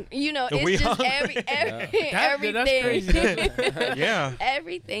we hung. You know, it's We just hungry. everything. That's crazy. yeah.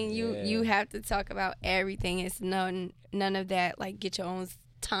 Everything Yeah. you have to talk about everything. It's none of that. Like, get your own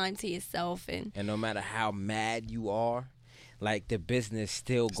time to yourself, and And no matter how mad you are, like, the business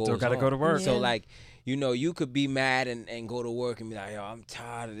still goes on. gotta go to work. So, Yeah. like, you know, you could be mad and go to work and be like, yo, I'm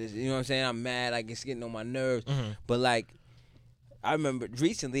tired of this. You know what I'm saying? I'm mad. Like, it's getting on my nerves. But, like, I remember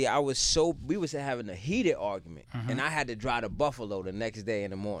recently we was having a heated argument, and I had to drive to Buffalo the next day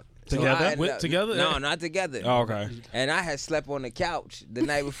in the morning. So Together? I ended up- Together? No, not together. Oh, okay. And I had slept on the couch the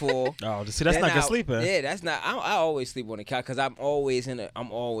night before. Oh, see, that's Then not good I- sleeping. Yeah, that's not. I always sleep on the couch because I'm always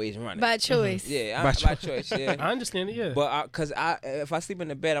running. by choice. Yeah, By by choice. Yeah. I understand it. Yeah, But if I sleep in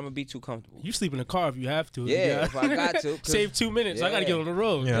the bed, I'm gonna be too comfortable. you sleep in the car if you have to. Yeah, if I got to. 'cause- Save 2 minutes. I got to get on the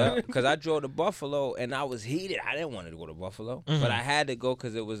road. Yeah. Because I drove to Buffalo and I was heated. I didn't want to go to Buffalo, but I had to go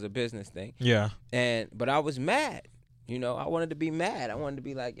because it was a business thing. Yeah. But I was mad. You know, I wanted to be mad. I wanted to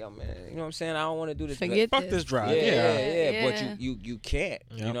be like, yo, man, you know what I'm saying? I don't want to do this. Forget Fuck this drive. Yeah, Yeah. But you can't.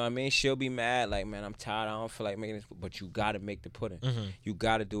 Yep. You know what I mean? She'll be mad, like, man, I'm tired. I don't feel like making this. But you got to make the pudding. You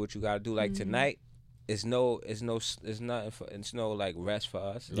got to do what you got to do. Like tonight, it's no like rest for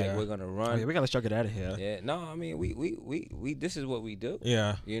us. Like, Yeah. we're gonna Oh, run. yeah, we gotta let y'all get out of here. Yeah, no, I mean, we this is what we do.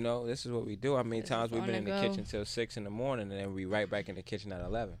 Yeah. You know, this is what we do. I mean, This times is we've been on in the the go. kitchen till 6 in the morning, and then we right back in the kitchen at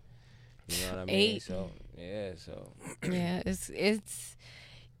 11. You know what I mean? 8. So yeah, so Yeah, it's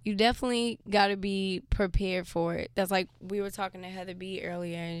you definitely got to be prepared for it. That's like we were talking to Heather B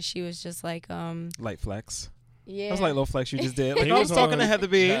earlier, and she was just like, Light flex. yeah. That was like little flex you just did. Like, He I was was talking on- to Heather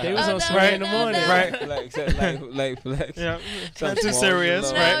B. They was Oh, on no, Sway in the no, morning. no. Right. like flex. Yeah. Some Not too small serious,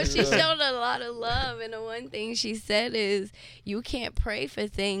 love. No, right? she showed a lot of love, and the one thing she said is, you can't pray for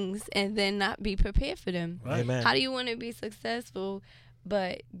things and then not be prepared for them. Amen. How do you want to be successful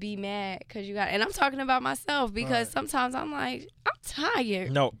but be mad because you got? And I'm talking about myself because sometimes I'm like, I'm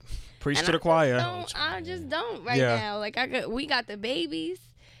tired. No. Preach And to the choir. I just don't right Yeah. now. Like we got the babies.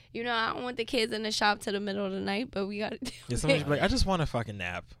 You know, I don't want the kids in the shop till the middle of the night, but we got to do Yeah, it. somebody's like, I just want a fucking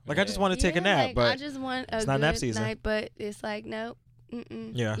nap. Like, I just want to take a nap, like, but I just want a it's not good nap season. night, but it's like, nope.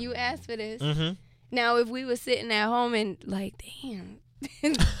 Mm-mm. Yeah. You asked for this. Mm-hmm. Now, if we were sitting at home and like, damn,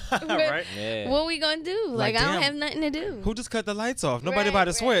 Right? Yeah. what we gonna do? Like, I damn, don't have nothing to do. Who just cut the lights off? Nobody Right, by the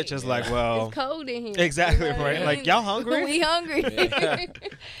right. switch. It's like, well, It's cold in here. exactly, You know what I right? mean? Like, y'all hungry? We hungry. Yeah.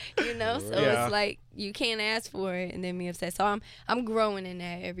 You know, so Yeah. it's like you can't ask for it and then be upset. So I'm growing in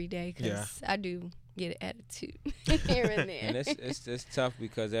that every day because Yeah. I do get an attitude here and there. And it's tough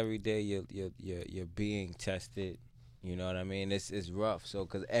because every day you're being tested. You know what I mean? It's rough. So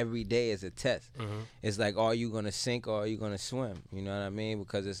because every day is a test. It's like, are you gonna sink or are you gonna swim? You know what I mean?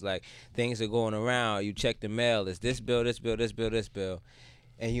 Because it's like things are going around. You check the mail. It's this bill, this bill, this bill, this bill,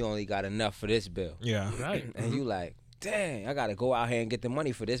 and you only got enough for this bill. Yeah. Right. And you like, dang, I gotta go out here and get the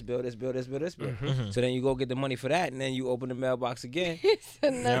money for this bill, this bill, this bill, this bill. Mm-hmm. So then you go get the money for that, and then you open the mailbox again. It's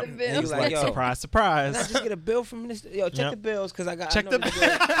another Yep. bill. And you It's like, like, yo, surprise, Can surprise. I just get a bill from this? Yo, check Yep. the bills because I got. Check I know the- this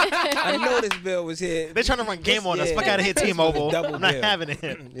bill. I know this bill was here. They trying to run game on us. Yeah. Fuck out of here, This was a T-Mobile. double I'm not bill. having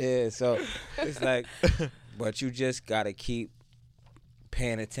it. Yeah, so it's like, but you just gotta keep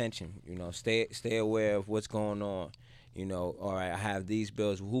paying attention. You know, stay aware of what's going on. You know, all right, I have these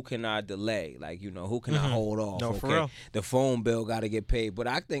bills. Who can I delay? Like, you know, who can I hold off? No, for real. The phone bill got to get paid, but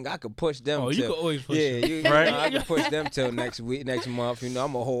I think I could push them. Oh, you till, can always push yeah, them. you Right. know, I can push them till next week, next month. You know,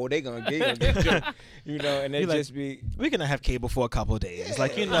 I'm a hold. They gonna get you. You know, and they You like- just be. We're gonna have cable for a couple of days.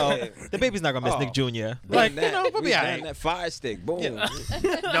 Like, you know, the baby's not gonna miss Oh. Nick Jr. Done Like, that. you know, we'll We be done alright. that fire stick, boom. No, Like,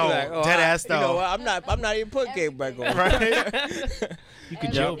 oh, dead I- ass You know though. what? I'm not even putting cable back on. Right? You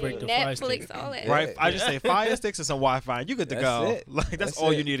could Everything, jailbreak the fire Netflix, stick. all that. Right? I just say fire sticks and some Wi-Fi. And you good to That's go. it. Like, that's That's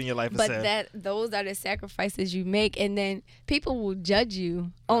all it. you need in your life. But is those are the sacrifices you make, and then people will judge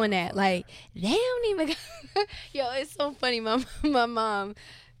you on that. Like, they don't even. Yo, it's so funny. My mom,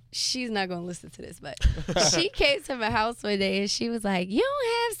 she's not gonna listen to this, but she came to my house one day and she was like, "You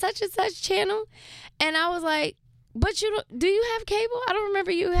don't have such and such channel," and I was like, "But you don't? Do you have cable? I don't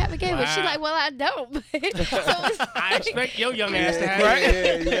remember you having cable." Wow. She's like, "Well, I don't." So it's I expect your young ass to Yeah, have Right?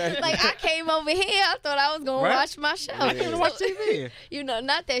 it. yeah. like I came over here, I thought I was gonna Right? watch my show. I can watch TV. You know,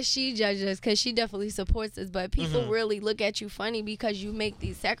 not that she judges us, because she definitely supports us, but people really look at you funny because you make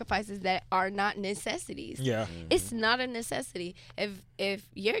these sacrifices that are not necessities. Yeah. It's not a necessity. If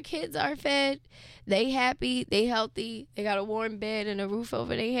your kids are fed, they happy, they healthy, they got a warm bed and a roof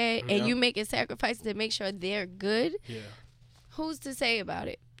over their head, and you making sacrifices to make sure they're good, Yeah. who's to say about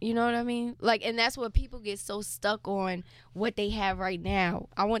it? You know what I mean? Like, and that's what people get so stuck on, what they have right now.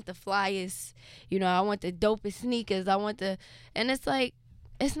 I want the flyest, you know, I want the dopest sneakers, and it's like,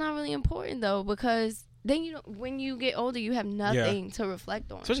 it's not really important though, because then you don't, when you get older, you have nothing to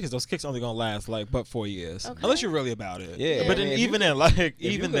reflect on. Especially because those kicks only gonna last like but 4 years, Okay. unless you're really about it. Yeah, But I mean, then if even you- then, like If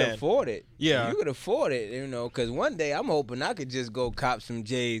even you could then, afford it, Yeah. if you could afford it, you know, because one day I'm hoping I could just go cop some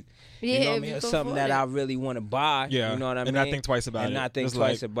J's, you Yeah, know what I if mean, you or can something afford that I it. really want to buy, Yeah, you know what I mean, and not think twice about and it. not think It's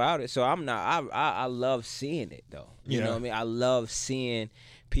twice like- about it. So I'm not, I love seeing it though, you Yeah. know what I mean, I love seeing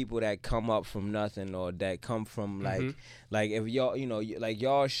people that come up from nothing or that come from like if y'all, you know, like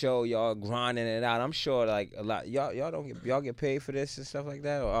y'all show y'all grinding it out. I'm sure like a lot y'all get paid for this and stuff like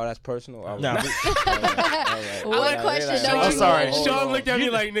that. Or that's personal. All No. right. All right. What All right. question Like, do hold you on, sorry. hold Sean on. looked at me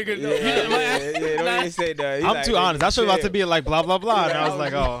like, nigga, Yeah, don't even say that. He I'm like, too nigga, honest. I was about to chill. be like blah blah blah, and I was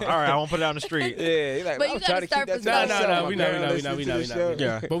like, oh, all right, I won't put it on the street. Yeah, he like, But I'm you trying gotta to keep start that from to somewhere. myself. No, My we parents not. listen to the show.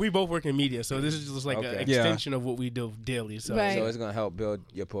 Yeah. But we both work in media, so this is just like an Okay. Yeah. extension of what we do daily. So Right. So it's gonna help build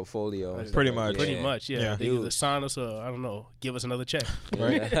your portfolio. and stuff Pretty like much. that. pretty much, yeah. Yeah. They either sign us or I don't know, give us another check.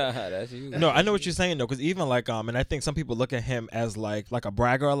 Right. That's you. No, I know what you're saying though, because even like and I think some people look at him as like a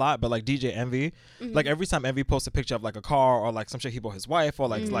bragger a lot, but like DJ Envy, like every time Envy posts a picture of like a car or like some shit he bought his wife or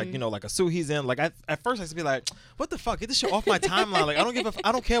like you know like a suit he's in, like at first I used to be like, what the fuck, get this shit off my timeline. Like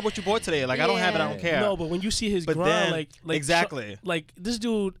I don't care what you bought today. Like I don't have it, I don't care. No, but when you see his But grind, then- like exactly. like this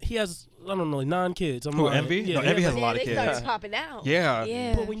dude, he has I don't know, like 9 kids. I'm Who, like, Envy? Yeah, No, Envy has a Yeah, lot of they kids. started popping out. Yeah.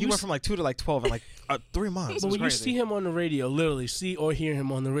 Yeah. But when He you went from like 2 to like 12 in like 3 months. But It was when you crazy. see him on the radio, literally see or hear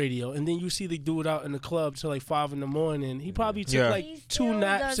him on the radio, and then you see the dude out in the club till like 5 in the morning, he probably took Yeah. like He 2 still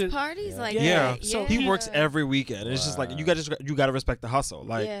naps. does parties like Yeah. that. So he works every weekend. It's just like you got to respect the hustle.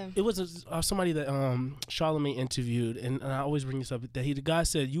 Like Yeah. It was somebody that Charlamagne interviewed, and I always bring this up. That the guy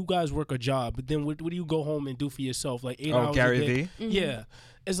said, "You guys work a job, but then what do you go home and do for yourself? Like 8 hours Gary a day." Vee? Mm-hmm. Yeah,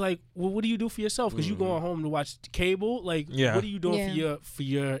 it's like, well, what do you do for yourself? Because you going home to watch cable. Like, Yeah. what are you doing Yeah. for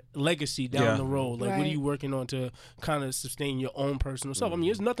your legacy down Yeah. the road? Like, what are Right. you working on to kind of sustain your own personal self? I mean,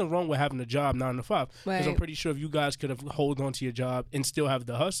 there's nothing wrong with having a job 9 to 5. Because I'm Right. pretty sure if you guys could have hold on to your job and still have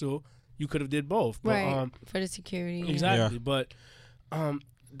the hustle, you could have did both. But, Right. For the security. yeah. Exactly, but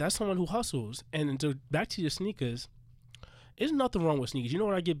that's someone who hustles. And to back to your sneakers, there's nothing wrong with sneakers. You know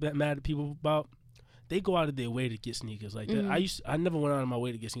what I get mad at people about? They go out of their way to get sneakers like that. I never went out of my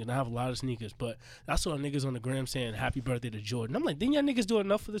way to get sneakers. I have a lot of sneakers, but I saw niggas on the gram saying "Happy Birthday" to Jordan. I'm like, didn't y'all niggas do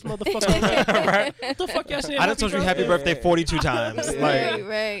enough for this motherfucker? Right. What the fuck y'all saying? I done told you happy birthday 42 times. Like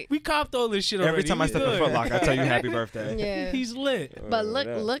Right. We copped all this shit already. every time I We step in good. Foot Locker, I tell you happy birthday. Yeah. He's lit. But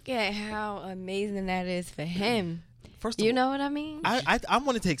look at how amazing that is for him. First of You all, know what I mean? I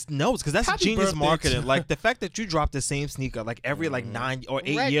want to take notes because that's Happy genius birthday marketing. to- Like the fact that you dropped the same sneaker like every like 9 or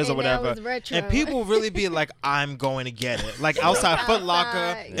 8 Ret- years or and that whatever, was retro. and people really be like, "I'm going to get it." Like outside Foot Locker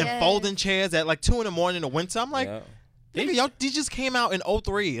and yes. folding chairs at like 2 in the morning in the winter. I'm like, nigga, y'all these just came out in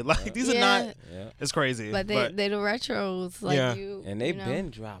 03. Like these are Yeah. not. It's crazy. But they the retros like Yeah. you. And they've you know? been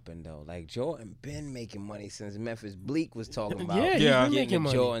dropping though. Like Jordan been making money since Memphis Bleak was talking about Yeah, he's Yeah. been getting the making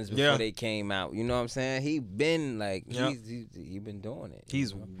money. Jordans before Yeah. they came out. You know what I'm saying? He been like Yeah. he been doing it.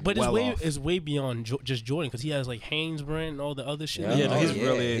 He's But well it's off. way beyond just Jordan because he has like Hanes brand and all the other shit. Yeah, no, he's yeah,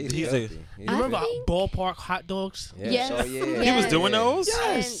 really- he's a- filthy. He's You remember filthy. ballpark hot dogs? Yeah. Yes. So, yeah. He was Yes. doing those.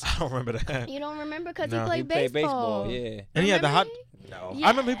 Yes. I don't remember that. You don't remember because No. he He played played baseball. baseball, yeah. And he had the hot. No. Yeah. I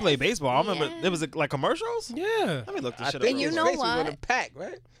remember he played baseball. I remember Yeah. it was like commercials. Yeah. Let me look this I shit think up. you his know face was on what? the pack,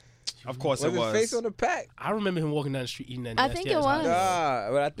 right? Of course Was it was. his face on the pack? I remember him walking down the street eating that. I nasty think it ass hot was. dog.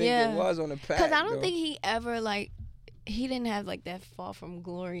 Nah, but I think Yeah. it was on the pack. Because I don't though. think he ever like he didn't have like that fall from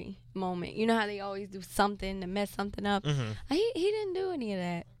glory moment. You know how they always do something to mess something up. Mhm. He didn't do any of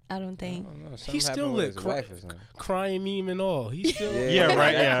that. I don't think. I don't know, something He's still happened with lit. his wife or something. Crying meme and all. He's still. Yeah,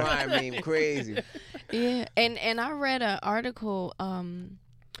 right, that yeah. crying meme crazy. Yeah, and I read an article.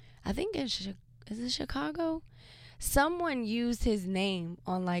 I think is it Chicago? Someone used his name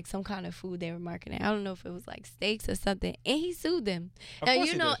on like some kind of food they were marketing. I don't know if it was like steaks or something, and he sued them. Of and course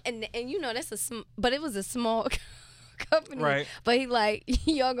you he know, did. and you know that's but it was a small company. Right. But he like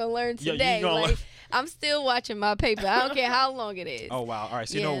y'all gonna learn Yo, you today. gonna Like learn- I'm still watching my paper. I don't care how long it is. Oh wow! All right,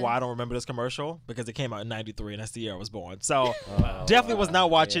 so you know Yeah. why I don't remember this commercial? Because it came out in '93, and that's the year I was born. So definitely was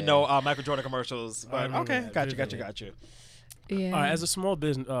not watching no Michael Jordan commercials. I But remember okay, that got vividly. you. Yeah. All right, as a small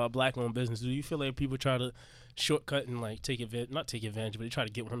business, black-owned business, do you feel like people try to shortcut and like not take advantage, but they try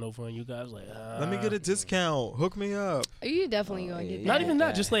to get one over on you guys? Like, Let me get a discount. Hook me up. You definitely gonna get Not that. even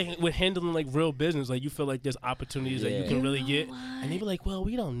that, just like with handling like real business, like you feel like there's opportunities that you Yeah. can You really know get, what? and they be like, "Well,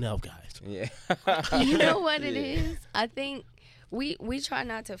 we don't know, guys." Yeah. You know what it is? I think we try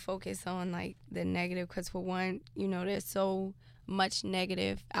not to focus on like the negative because for one, you know, there's so much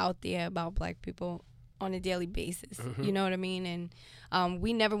negative out there about black people on a daily basis. You know what I mean? And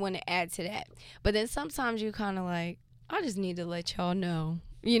we never want to add to that. But then sometimes you kind of like, I just need to let y'all know.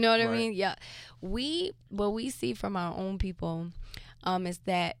 You know what I Right. mean? Yeah. What we see from our own people is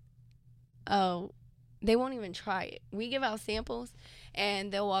that they won't even try it. We give out samples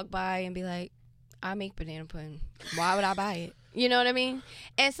and they'll walk by and be like, I make banana pudding. Why would I buy it? You know what I mean?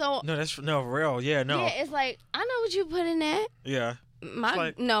 And so No, that's no real. Yeah, no. yeah, it's like, I know what you put in that. Yeah.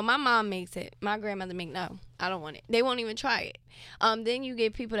 My mom makes it. My grandmother I don't want it. They won't even try it. Then you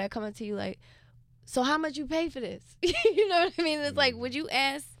get people that come up to you like, so how much you pay for this? You know what I mean? It's like, would you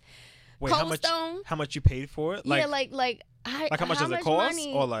ask Wait, Cold Stone? how much you paid for it? yeah, Like how much does it cost?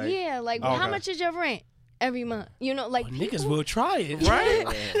 money? Or like yeah, like Oh, how okay. much is your rent every month? You know, like Niggas people- will try it, Right?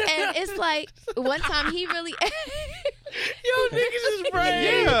 And it's like one time he really Yo, niggas is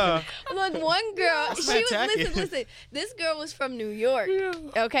brave. Yeah. Look, one girl, That's she was fantastic. listen. This girl was from New York.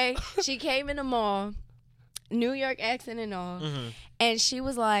 Okay, she came in the mall, New York accent and all, Mm-hmm. and she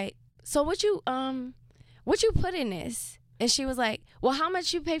was like, "So what you put in this?" And she was like, "Well, how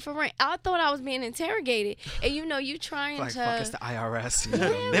much you pay for rent?" I thought I was being interrogated, and you know, you trying Like to. fuck, it's the IRS. Yeah,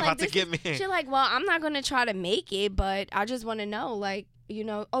 They like, about to this get me. She's like, "Well, I'm not gonna try to make it, but I just want to know, like, you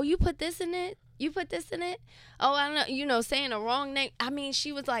know, oh, you put this in it." you put this in it? Oh, I know, you know, saying the wrong name. I mean,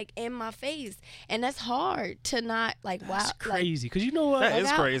 she was like in my face, and that's hard to not like. Wow, That's crazy. Cause you know what? That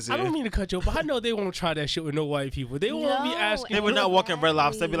is crazy. I don't mean to cut you off, but I know they won't try that shit with no white people. They won't be asking. They would not walk in Red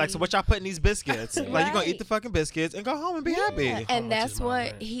Lobster. They'd be like, so what y'all put in these biscuits? Like, you gonna eat the fucking biscuits and go home and be happy. And that's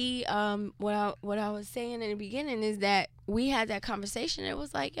what he what I was saying in the beginning is that we had that conversation. It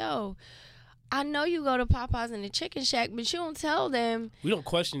was like, yo, I know you go to Popeyes and the Chicken Shack, but you don't tell them. We don't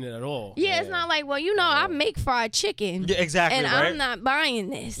question it at all. Yeah, it's not like, well, you know, I make fried chicken. Yeah, exactly. And right? I'm not buying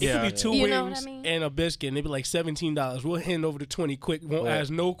this. It could be 2 You wings know what I mean? and a biscuit, and they be like $17. We'll hand over the 20 quick. Won't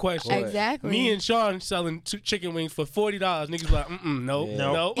ask no questions. Exactly. Me and Sean selling chicken wings for $40. Niggas be like,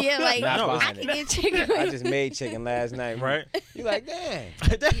 no. Yeah, like Not I buying can it. get chicken I wings. just made chicken last night. Right. You like, damn.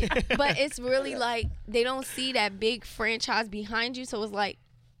 But it's really like they don't see that big franchise behind you, so it's like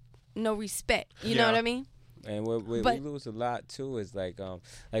no respect. You know what I mean? And what we But- lose a lot too is like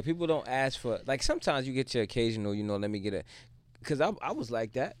people don't ask for, like, sometimes you get your occasional, you know, let me get a. Because I was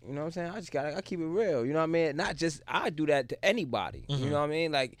like that, you know what I'm saying? I keep it real, you know what I mean? Not just, I do that to anybody, you know what I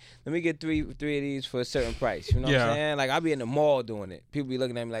mean? Like, let me get three of these for a certain price, you know what I'm saying? Like, I be in the mall doing it. People be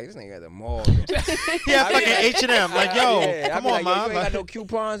looking at me like, this nigga at the mall. Yeah, fucking H&M. Like, yo, come come on, like, yo, mom. you ain't got no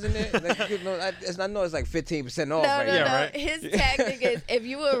coupons in there? Like, you know, I know it's like 15% off right No, now. no. His tactic is if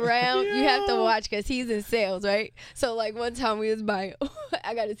you were around, you have to watch because he's in sales, right? So like one time we was buying,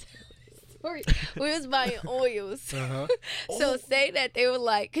 I gotta tell this story. We was buying oils. So say that they were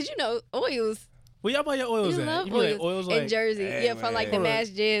like, cause you know oils. Where y'all buy your oils You at? love You mean like oils oils in like Jersey, Hey, yeah, from like the man.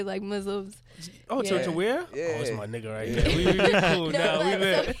 masjid, like Muslims. Oh, Yeah. to where? Yeah. Oh, it's my nigga right there. We cool No, now. We but,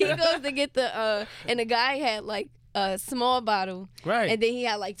 lit. so he goes to get the and the guy had like a small bottle, Right. and then he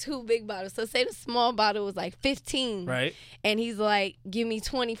had like 2 big bottles. So say the small bottle was like 15, Right. and he's like, give me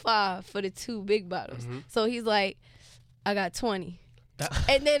 25 for the 2 big bottles. So he's like, I got 20.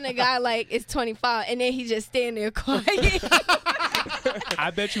 And then the guy like, it's 25, and then he just stand there quiet.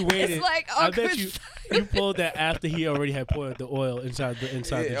 I bet you waited. It's like I bet awkward you pulled that after he already had poured the oil inside the Yeah,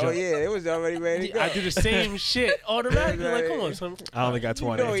 jar. oh, yeah, it was already ready to go. I do the same shit automatically. Like, come on, son. I only got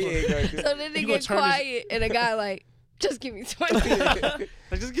 20. No, he ain't gonna do So then they You gonna get turn this- quiet, and the guy like, just give me 20. Like,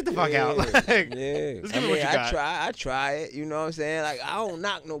 just get the fuck out. Like, Yeah, just I give me mean, what you got. I try it. You know what I'm saying? Like, I don't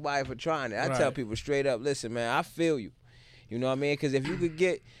knock nobody for trying it. I tell Right. people straight up, listen, man, I feel you. You know what I mean? Because if you could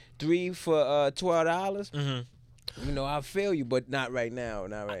get 3 for $12, you know, I feel you, but not right now,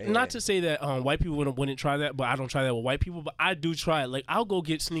 not right here. Not to say that white people wouldn't try that, but I don't try that with white people. But I do try it. Like, I'll go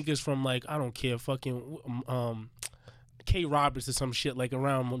get sneakers from, like, I don't care, fucking K. Roberts or some shit, like,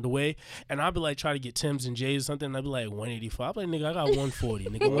 around the way, and I'll be like, try to get Tim's and J's or something, and I'll be like, 185. I'm like, nigga, I got 140,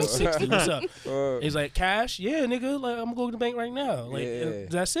 nigga, 160. What's up? He's like, cash? Yeah, nigga. Like, I'm gonna go to the bank right now. Like, Yeah.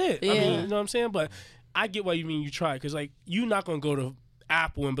 that's it. I Yeah. mean, you know what I'm saying? But I get what you mean. You try, because like, you're not gonna go to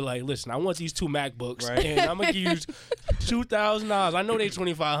Apple and be like, listen, I want these 2 MacBooks, Right. and I'm gonna give you $2,000. I know they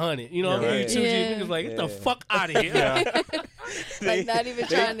 $2,500. You know what I mean? right. Two Yeah. G's, niggas like, get the Yeah. fuck out of here. Like, not even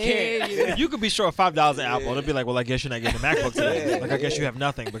They trying to hear can't. you. If you could be short $5 an Apple, they'd be like, well, I guess you're not getting a MacBook today. Yeah. Like, I guess you have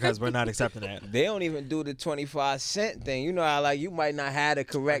nothing because we're not accepting that. They don't even do the 25-cent thing. You know how, like, you might not have the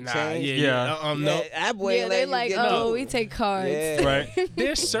correct Nah, change. yeah. No. Apple ain't Yeah, they're letting you like, get oh, no. we take cards. Yeah. Right.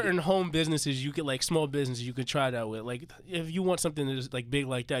 There's certain home businesses you could, like, small businesses you could try that with. Like, if you want something that's like big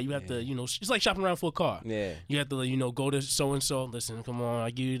like that, you have to, you know, it's like shopping around for a car. Yeah. You have to, you know, go to so and so. Listen, come on, I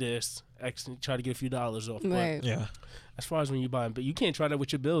give you this. Try to get a few dollars off. But Right. Yeah. as far as when you buy, but you can't try that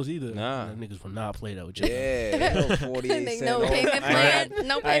with your bills either. Nah. Niggas will not play that with your bills. Yeah, no 48 Like, cent. no off. payment I ain't plan, got-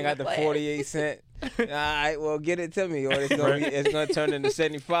 no I ain't payment got the plan. 48 cent. All right, well, get it to me, or it's gonna turn into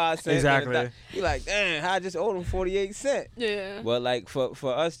 75 cents. Exactly. You like, damn, I just owed him 48 cent. Yeah. Well, like for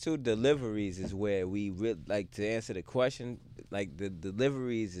us too, deliveries is where we really like to answer the question. Like the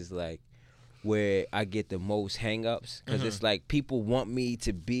deliveries is like where I get the most hangups because it's like people want me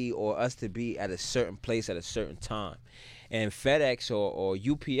to be or us to be at a certain place at a certain time. And FedEx or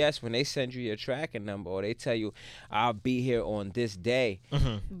UPS, when they send you your tracking number or they tell you, I'll be here on this day,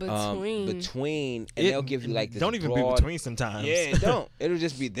 between, and they'll give you like this Don't even broad, be between sometimes. Yeah, it don't. It'll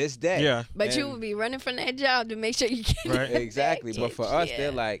just be this day. Yeah. But you And- would be running from that job to make sure you get Right. it Exactly. back. But for us, Yeah.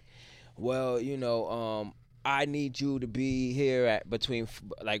 they're like, well, you know, I need you to be here at between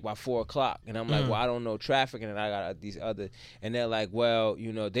like by 4 o'clock, and I'm like, well, I don't know traffic, and then I got these other, and they're like, well,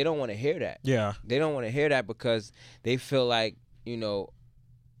 you know, they don't want to hear that. Yeah. They don't want to hear that because they feel like, you know,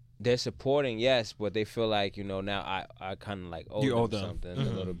 they're supporting, yes, but they feel like, you know, now I kind of like owe them something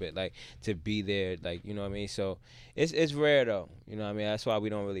a little bit, like to be there, like, you know what I mean. So it's rare though, you know what I mean. That's why we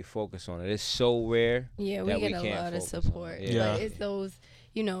don't really focus on it. It's so rare. Yeah, we that get can't a lot of focus on support. it. Yeah. But it's those,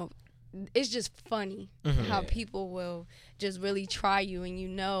 you know, it's just funny how people will just really try you, and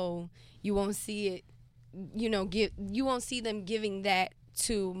you won't see it. You won't see them giving that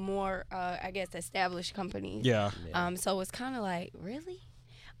to more, I guess, established companies. Yeah. So it's kind of like, really?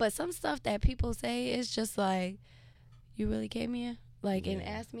 But some stuff that people say is just like, you really came here, like, and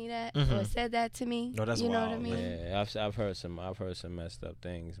asked me that or said that to me. No, that's you know wild, what I mean? Yeah, I've heard some messed up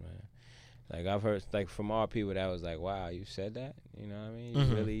things, man. Like I've heard like from our people that was like, wow, you said that? You know what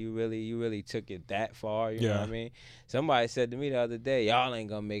I mean? You really took it that far, you know what I mean? Somebody said to me the other day, y'all ain't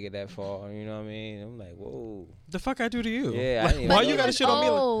gonna make it that far, you know what I mean? I'm like, whoa. The fuck I do to you? Yeah, like, I didn't why even you know gotta that. shit on me?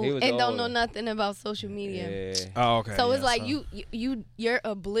 Old was and don't old. know nothing about social media. Yeah. Oh, okay. So it's like so- you're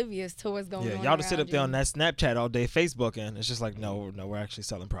oblivious to what's going on. y'all just sit around up there you. on that Snapchat all day, Facebook, and it's just like, no, we're actually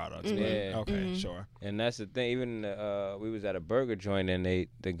selling products. Yeah. Okay, sure. And that's the thing. Even we was at a burger joint, and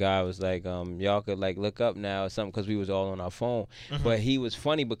the guy was like, y'all could like look up now or something, because we was all on our phone. But he was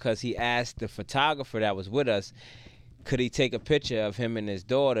funny because he asked the photographer that was with us, could he take a picture of him and his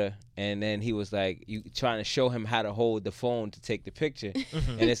daughter? And then he was like, you trying to show him how to hold the phone to take the picture.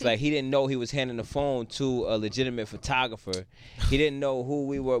 And it's like he didn't know he was handing the phone to a legitimate photographer. He didn't know who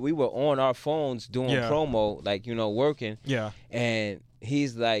we were. We were on our phones doing promo, like, working. Yeah. And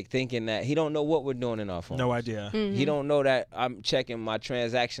he's like thinking that he don't know what we're doing in our phones. No idea. He don't know that I'm checking my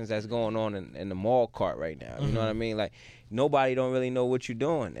transactions that's going on in the mall cart right now. You know what I mean? Like, nobody don't really know what you're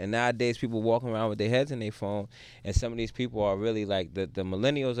doing. And nowadays people walking around with their heads in their phone, and some of these people are really like the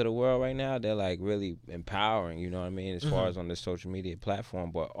millennials of the world right now. They're like really empowering, you know what I mean, as far as on the social media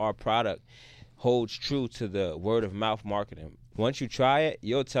platform. But our product holds true to the word of mouth marketing. Once you try it,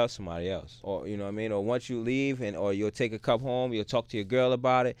 you'll tell somebody else, or you know what I mean, or once you leave or you'll take a cup home, you'll talk to your girl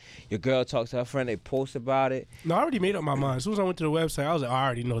about it. Your girl talks to her friend, they post about it. No, I already made up my mind. As soon as I went to the website, I was like, I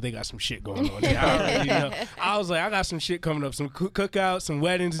already know they got some shit going on. I already know. I was like, I got some shit coming up, some cookouts, some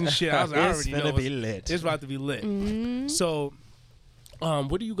weddings and shit. I was like, I already know. It's gonna be lit. It's about to be lit. So,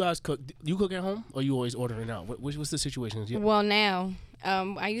 what do you guys cook? Do you cook at home, or you always ordering out? What's the situation? Well, now,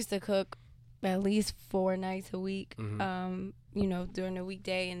 I used to cook at least 4 nights a week. During the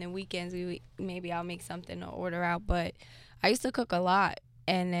weekday, and then weekends maybe I'll make something or order out. But I used to cook a lot,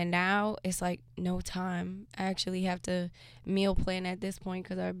 and then now it's like no time. I actually have to meal plan at this point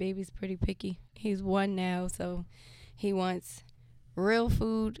because our baby's pretty picky. He's 1 now, so he wants real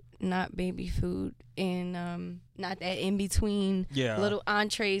food, not baby food, and not that in between little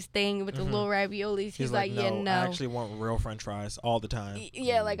entrees thing with the little raviolis. He's like, no, no, I actually want real French fries all the time.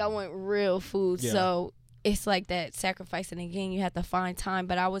 Yeah, like I want real food. Yeah. So it's like that sacrifice, and again, you have to find time.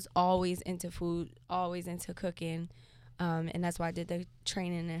 But I was always into food, always into cooking, and that's why I did the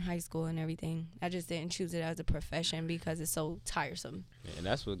training in high school and everything. I just didn't choose it as a profession because it's so tiresome. And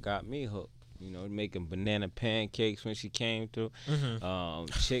that's what got me hooked. Making banana pancakes when she came through.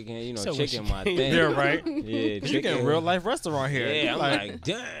 Chicken, So when chicken she my came thing. Yeah, right. Yeah, You get a real life restaurant here. Yeah, I'm like,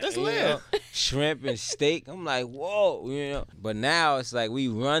 damn. That's you lit. know, shrimp and steak. I'm like, whoa, But now it's like we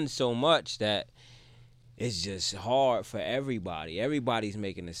run so much that it's just hard for everybody. Everybody's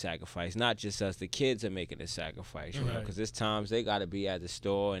making a sacrifice, not just us. The kids are making a sacrifice, because there's times they got to be at the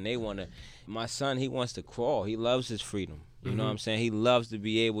store and they want to. My son, he wants to crawl. He loves his freedom. You know what I'm saying? He loves to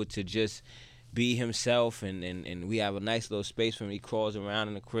be able to just be himself, and we have a nice little space for him. He crawls around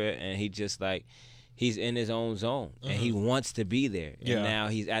in the crib, and he just like, he's in his own zone, and he wants to be there. And now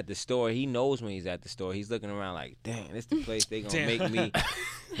he's at the store. He knows when he's at the store. He's looking around like, dang, this the place they gonna make me.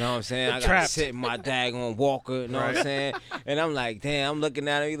 You know what I'm saying? I gotta Trapped. sit in my daggone walker. You know what I'm saying? And I'm like, damn, I'm looking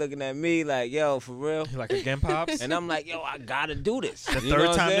at him. He looking at me like, yo, for real. You like again, pops? And I'm like, yo, I gotta do this. The You know third what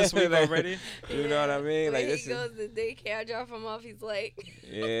I'm time this saying? week Like, already. You know what I mean? Like When this he goes to daycare, I drop him off. He's like,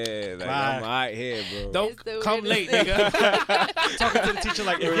 yeah, like Bye. I'm right here, bro. Don't It's the come late, weirdest nigga. Talking to the teacher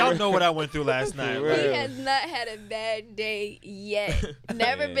like, if y'all know what I went through last night. For like, he real. has not had a bad day yet.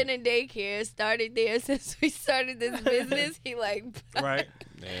 Never Yeah. been in daycare. Started there since we started this business. He like, right?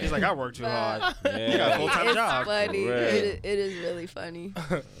 Yeah. He's like, I worked too hard. Yeah. You got a full-time it's job. funny. For real. It is really funny.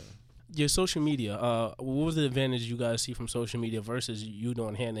 Your social media. What was the advantage you guys see from social media versus you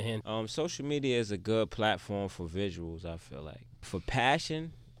doing hand to hand? Social media is a good platform for visuals, I feel like. For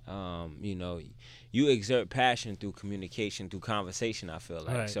passion, you exert passion through communication, through conversation, I feel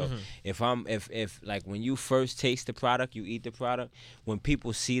like. Right. So if like when you first taste the product, you eat the product, when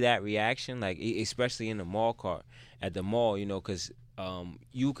people see that reaction, like especially in the mall cart, at the mall, because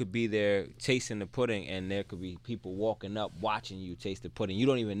you could be there tasting the pudding, and there could be people walking up watching you taste the pudding. You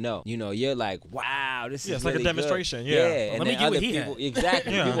don't even know. You're like, wow, this is it's like a really good. demonstration. Yeah. And Let me then get what other he people, had.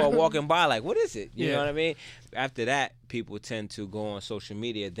 exactly. Yeah. People are walking by like, what is it? You Yeah. know what I mean? After that, people tend to go on social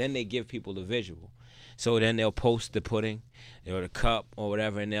media. Then they give people the visual. So then they'll post the pudding or the cup or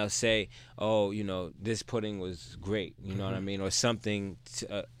whatever, and they'll say, oh, this pudding was great, you know what I mean, or something,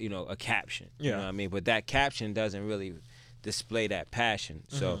 a caption, you know what I mean, but that caption doesn't really display that passion.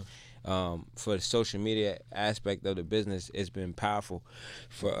 So for the social media aspect of the business, it's been powerful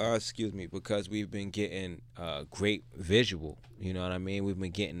for us, because we've been getting great visual, you know what I mean? We've been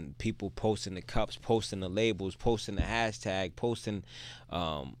getting people posting the cups, posting the labels, posting the hashtag, posting,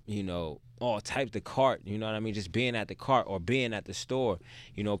 all types of cart, you know what I mean? Just being at the cart or being at the store.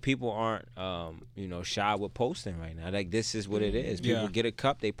 People aren't, shy with posting right now. Like, this is what it is. People get a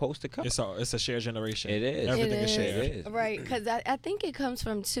cup, they post a cup. It's a shared generation. It is. Everything is shared. It is. Right, because I think it comes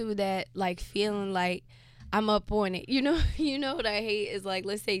from, too, that, like, feeling like I'm up on it. You know what I hate is, like,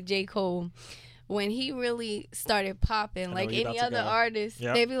 let's say J. Cole. When he really started popping, like any other artist,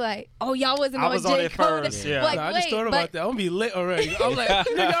 they'd be like, "Oh, y'all wasn't on J. Cole." First, yeah. Like, I just thought about that. I'm gonna be lit already. I'm like,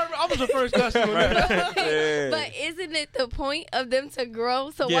 I was the first customer. But isn't it the point of them to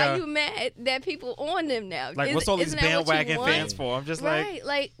grow? So why you mad that people on them now? Like, what's all these bandwagon fans for? I'm just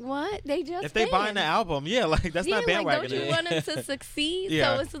like what? They just if they buying the album, like that's not bandwagon. Like, don't you want them to succeed?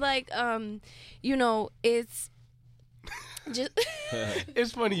 Yeah. So it's like, it's just.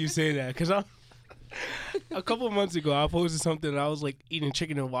 It's funny you say that because a couple of months ago, I posted something and I was like eating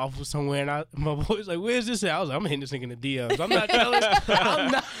chicken and waffles somewhere, and my boy was like, "Where's this at?" I was like, "I'm hitting this thing in the DMs. I'm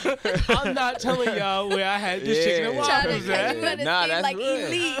not telling y'all where I had this chicken and waffles at." That's like real.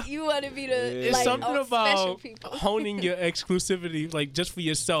 elite. You want to be the It's like, something special about people. honing your exclusivity, like just for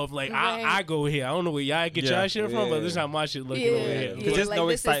yourself. Like Right. I go here. I don't know where y'all get y'all shit from, but this is how my shit looking over here. Because there's like, no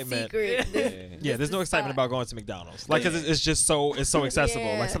this is excitement. secret. There's no excitement about going to McDonald's. Like, 'cause it's just so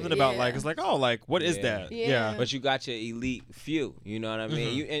accessible. Like something about like it's like, oh, like what is that? Yeah. But you got your elite few, you know what I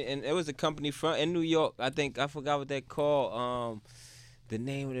mean? You and it was a company in New York. I forgot what they call the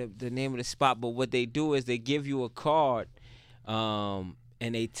name of the spot. But what they do is they give you a card, and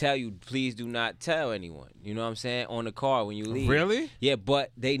they tell you, please do not tell anyone. You know what I'm saying? On the card when you leave. Really? Yeah,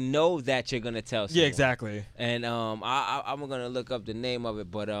 but they know that you're gonna tell someone. Yeah, exactly. And I'm gonna look up the name of it,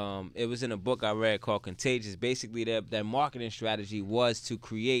 but it was in a book I read called Contagious. Basically, their marketing strategy was to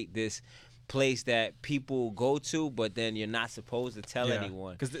create this place that people go to, but then you're not supposed to tell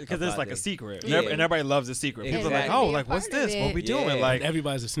anyone because it's like a secret, Yeah. and everybody loves a secret. People are like, Exactly. oh, like what's this? What we doing? Like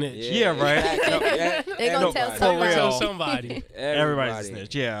everybody's a snitch. Yeah, right. They gonna tell somebody. Tell somebody. Everybody's a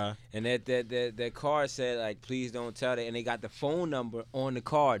snitch. Yeah. And that card said like, please don't tell that, and they got the phone number on the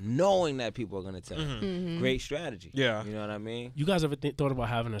card, knowing that people are gonna tell. Great strategy. Yeah. You know what I mean? You guys ever thought about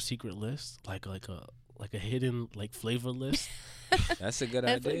having a secret list, like a hidden like flavor list? That's a good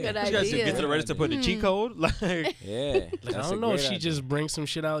That's idea. a good You guys idea. get to the register, put in a cheat code. Like, Yeah. Like, I don't know if she just brings some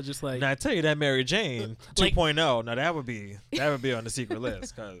shit out, just like. now I tell you that Mary Jane Like- 2.0. Now that would be on the secret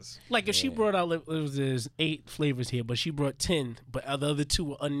list, cause Like if she brought out, like, there's 8 flavors here, but she brought 10, but the other 2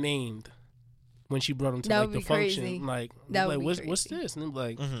 were unnamed when she brought them to That like would the be function. crazy. Like, That would like be what's crazy. this? And I'm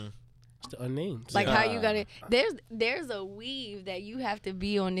like, it's the unnamed. Like So- how you gotta there's a weave that you have to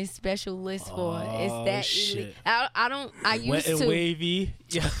be on this special list for. It's Oh, that shit. elite. I wet used and to. wavy.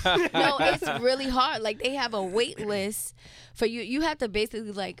 Yeah. No, it's really hard. Like they have a wait list for you. You have to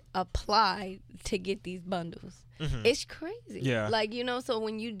basically like apply to get these bundles. It's crazy. Yeah. Like so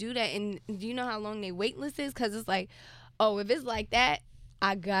when you do that, and do you know how long their wait list is? Because it's like, oh, if it's like that,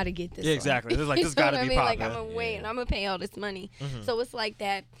 I gotta get this. Yeah, one. exactly. It's like, You this know gotta what I be mean? Like poppin'. I'm gonna wait and I'm gonna pay all this money. So it's like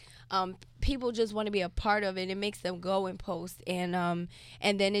that. People just want to be a part of it. It makes them go and post, and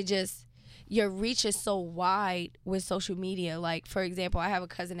then it just your reach is so wide with social media. Like for example, I have a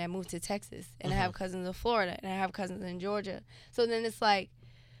cousin that moved to Texas, and I have cousins in Florida, and I have cousins in Georgia. So then it's like,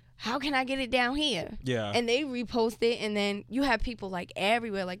 how can I get it down here? Yeah. And they repost it, and then you have people like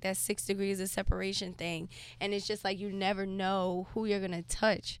everywhere, like that 6 degrees of separation thing, and it's just like you never know who you're gonna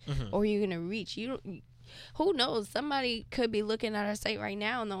touch or you're gonna reach. Who knows? Somebody could be looking at our site right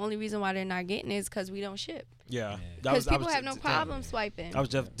now, and the only reason why they're not getting it is because we don't ship. Yeah. Because people have no problem swiping. I was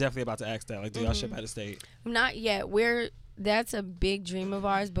definitely about to ask that. Like, do y'all ship out of state? Not yet. That's a big dream of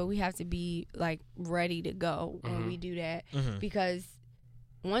ours, but we have to be like ready to go when we do that, because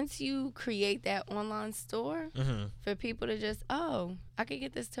once you create that online store for people to just, oh, I could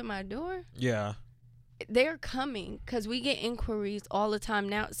get this to my door. Yeah. They're coming because we get inquiries all the time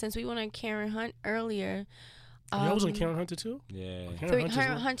now. Since we went on Karen Hunt earlier, I was on Karen Hunter too. Yeah.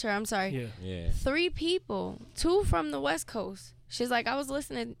 Hunter. I'm sorry. Yeah. 3 people, 2 from the West Coast. She's like, I was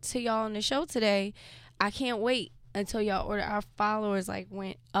listening to y'all on the show today. I can't wait until y'all order. Our followers like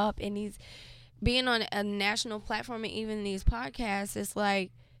went up, and these being on a national platform and even these podcasts, it's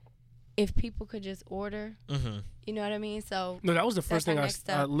like if people could just order, Mm-hmm. you know what I mean? So No, that was the first that's our thing I, next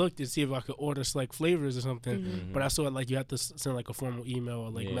step. I looked to see if I could order like flavors or something. Mhm. But I saw like you have to send like a formal email or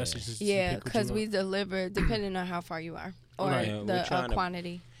like Yeah. messages. to Yeah, pick what you because we want. deliver depending on how far you are or Right. Yeah, we're the trying to-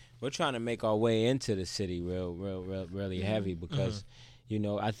 quantity. We're trying to make our way into the city really heavy because, you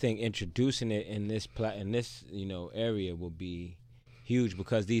know, I think introducing it in this area will be huge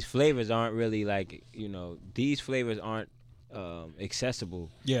because these flavors aren't really like, you know, these flavors aren't accessible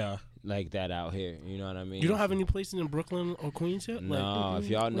Yeah. like that out here. You know what I mean? You don't have any places in Brooklyn or Queens yet? No, if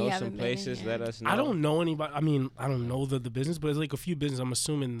y'all know some places, let us know. I don't know anybody. I mean, I don't know the business, but it's like a few businesses. I'm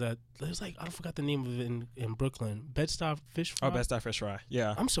assuming that there's like I forgot the name of it in Brooklyn. Bed-Stuy Fish Fry. Oh, Bed-Stuy Fish Fry.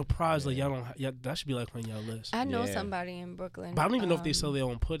 Yeah. I'm surprised like y'all don't. Yeah, that should be like on y'all list. I know somebody in Brooklyn. But I don't even know if they sell their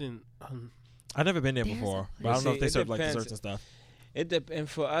own pudding. I've never been there before, but I don't know if they serve like desserts and stuff. And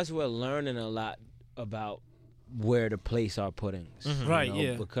for us, we're learning a lot about where to place our puddings. Mhm. you Right, know,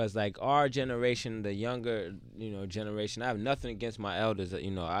 yeah. Because like our generation, the younger, generation, I have nothing against my elders.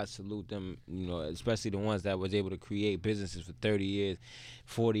 I salute them, especially the ones that was able to create businesses for 30 years,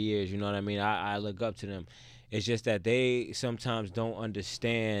 40 years, you know what I mean? I look up to them. It's just that they sometimes don't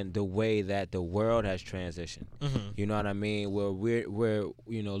understand the way that the world has transitioned. Mhm. You know what I mean? Where we're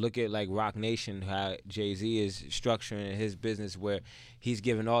look at like Rock Nation, how Jay-Z is structuring his business where he's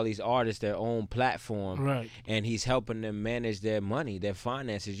giving all these artists their own platform. Right. And he's helping them manage their money, their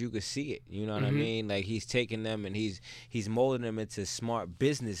finances. You could see it. You know what I Mhm. mean? Like he's taking them and he's molding them into smart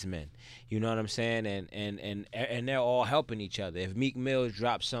businessmen. You know what I'm saying? And they're all helping each other. If Meek Mills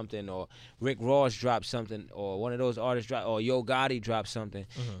drops something or Rick Ross drops something or one of those artists drop or Yo Gotti drops something,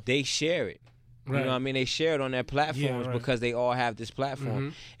 they share it. You Right. know what I mean? They share it on their platforms Yeah, right. because they all have this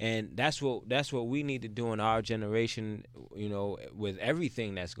platform. Mhm. And that's what we need to do in our generation, with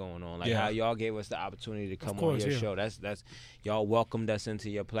everything that's going on. Like Yeah. how y'all gave us the opportunity to come course, on your yeah. show. That's y'all welcomed us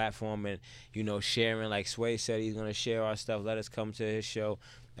into your platform and, sharing, like Sway said he's gonna share our stuff. Let us come to his show.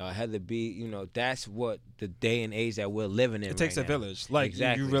 Heather B, that's what the day and age that we're living in. It takes right a now. village. Like,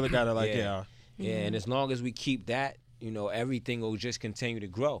 exactly. you really gotta, like, yeah. Yeah, and as long as we keep that, everything will just continue to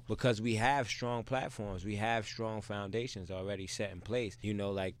grow because we have strong platforms. We have strong foundations already set in place.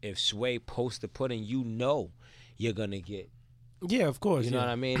 Like if Sway posts the pudding, you're going to get. Yeah, of course. You know yeah.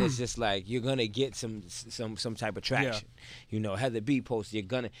 what I mean? It's just like you're going to get some type of traction. Heather B posts,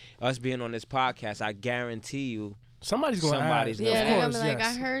 us being on this podcast, I guarantee you, Somebody's going to somebody's ask. gonna Yeah, Of they're course, gonna be like,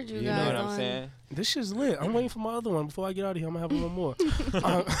 yes. I heard you You guys know what on. I'm saying? This shit's lit. I'm waiting for my other one. Before I get out of here, I'm going to have one more.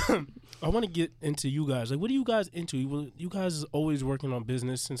 I want to get into you guys. Like, what are you guys into? You guys is always working on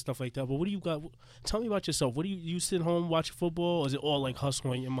business and stuff like that. But what do you got? Tell me about yourself. What do you sit home watch football? Or is it all like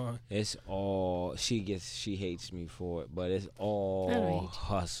hustle in your mind? It's all she hates me for it, but it's all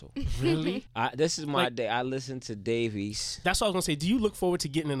hustle. Really? This is my day. I listen to Davies. That's what I was gonna say. Do you look forward to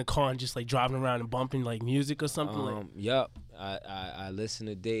getting in the car and just like driving around and bumping like music or something? Like, Yup. I listen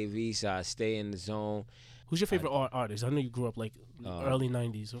to Davies. I stay in the zone. who's your favorite artist? I know you grew up like early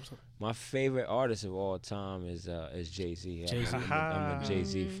 '90s or something. My favorite artist of all time is Jay-Z. Jay-Z. I'm a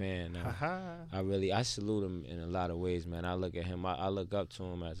Jay-Z fan. I salute him in a lot of ways, man. I look at him. I look up to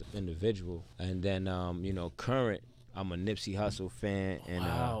him as an individual. And then, current, I'm a Nipsey Hussle fan. And,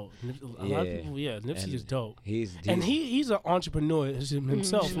 Wow, a lot of people, Nipsey And is dope. He's he's an entrepreneur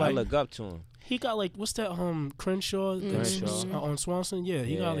himself. I Like, look up to him. he got like what's that Crenshaw that's on Swanson? Yeah,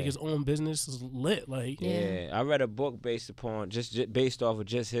 he got like his own business. Is lit. Like Yeah, I read a book based off of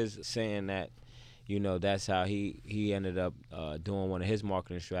just his saying that, that's how he ended up doing one of his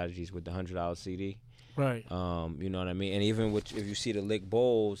marketing strategies with the $100 CD. Right. You know what I mean? And even if you see the Lick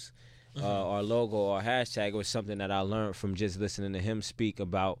Bowls, our logo or hashtag, it was something that I learned from just listening to him speak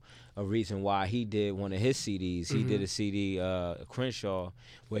about a reason why he did one of his CDs. He did a CD, Crenshaw,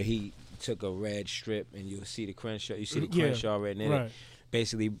 where he took a red strip and you'll see the Crenshaw. You see the Crenshaw written in it,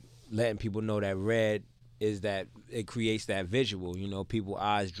 basically letting people know that red is that it creates that visual. People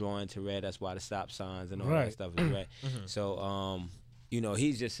eyes drawn to red. That's why the stop signs and all that stuff is red. So,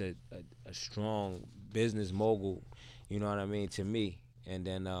 he's just a strong business mogul. You know what I mean, to me. And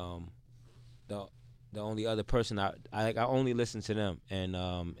then the only other person I only listen to them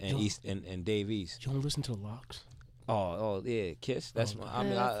and Davies. You don't listen to the Locks? Oh yeah, Kiss. That's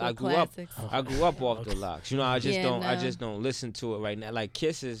I grew classics. up. I grew up off the Locks. I just don't listen to it right now. Like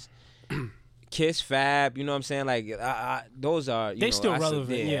Kiss is Kiss, Fab. You know what I'm saying? Like those are they still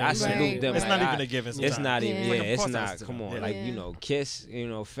relevant. I salute them. It's like, not even a given. It's not even. Like, It's of course not. Come on, like Kiss.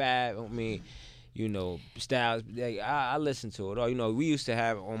 Fab. I mean. Styles, I listen to it. Or we used to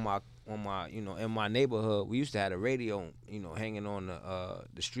have on on my, in my neighborhood, we used to have a radio, hanging on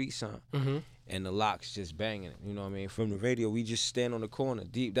the street sign, and the locks just banging it. You know what I mean? From the radio, we just stand on the corner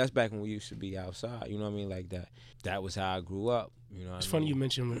deep. That's back when we used to be outside. You know what I mean? Like that. That was how I grew up. You know. It's funny you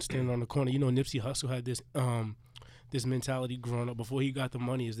mentioned when standing on the corner. Nipsey Hussle had this this mentality growing up before he got the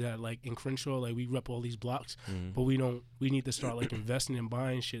money. Is that like in Crenshaw, like we rep all these blocks, but we need to start like investing and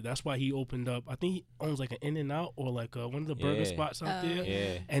buying shit. That's why he opened up. I think he owns like an In-N-Out or like one of the burger spots out there.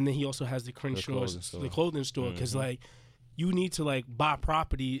 Yeah. And then he also has the Crenshaw, the clothing store, because like you need to like buy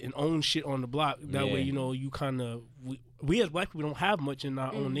property and own shit on the block. That way, you kind of we as black people don't have much in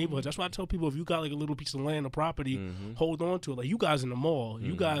our own neighborhoods. That's why I tell people, if you got like a little piece of land or property, hold on to it. Like you guys in the mall,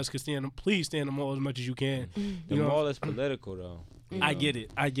 you guys can please stay in the mall as much as you can. The mall is political though. I get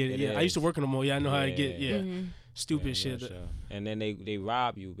it. Yeah, I used to work in the mall. Yeah, I know how to get. Yeah, stupid shit. Sure. And then they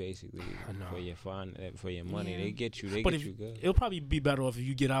rob you basically for your money. They get you. They get you good. It'll probably be better off if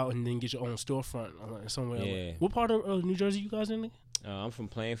you get out and then get your own storefront somewhere. Yeah. What part of New Jersey you guys in? I'm from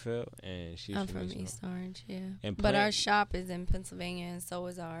Plainfield, and she's I'm from East Orange, but our shop is in Pennsylvania, and so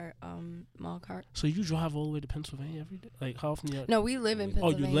is our mall cart. So you drive all the way to Pennsylvania every day? Like how often? No, we live in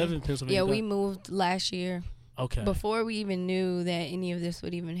Pennsylvania. Oh, you live in Pennsylvania? Yeah, we moved last year. Okay. Before we even knew that any of this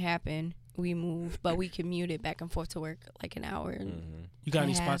would even happen, we moved, but we commuted back and forth to work like an hour. You got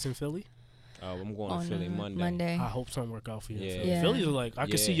any spots in Philly? I'm going to Philly Monday. I hope something work out for you. Yeah. Philly's like, I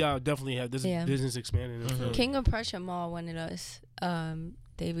can see y'all definitely have this business expanding in Philly. King of Prussia Mall wanted us.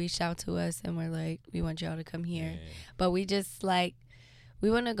 They reached out to us and were like, we want y'all to come here. But we just we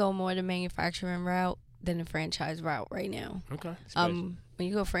want to go more the manufacturing route than the franchise route right now. Okay. When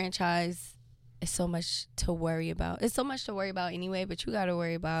you go franchise, it's so much to worry about. It's so much to worry about anyway, but you got to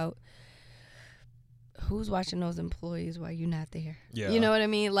worry about who's watching those employees while you're not there. Yeah. You know what I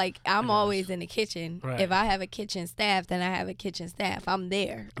mean? Like, I'm always in the kitchen. Right. If I have a kitchen staff, then I have a kitchen staff. I'm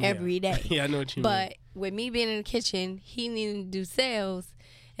there every day. Yeah, I know what you mean. But with me being in the kitchen, he needing to do sales,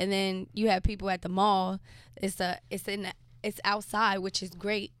 and then you have people at the mall. It's outside, which is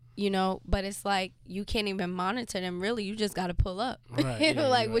great, but it's like you can't even monitor them. Really, you just got to pull up.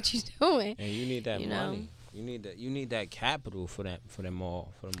 Right, what you doing? And you need that money. You need that capital for the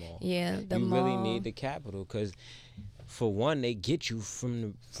mall. Yeah, you really need the capital because, for one, they get you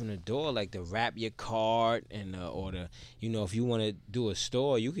from the door, like to wrap your cart and or the if you want to do a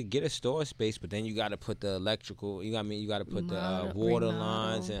store, you could get a store space, but then you got to put the electrical. You got to put the water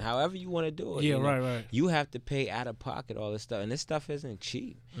lines and however you want to do it. Yeah, right. You have to pay out of pocket all this stuff, and this stuff isn't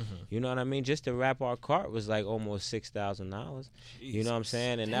cheap. You know what I mean? Just to wrap our cart was like almost $6,000. You know what I'm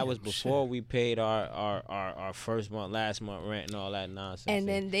saying? And that was before we paid our first month, last month rent and all that nonsense. And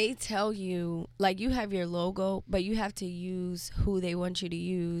then they tell you, like, you have your logo, but you have to use who they want you to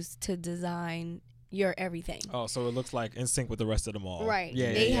use to design your everything. Oh, so it looks like in sync with the rest of the mall. Right.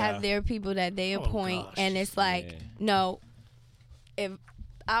 Yeah. They have their people that they appoint, and it's like, no, if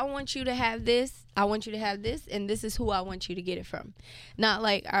I want you to have this, I want you to have this, and this is who I want you to get it from. Not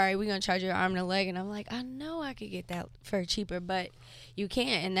like, all right, we're going to charge your arm and a leg, and I'm like, I know I could get that for cheaper, but you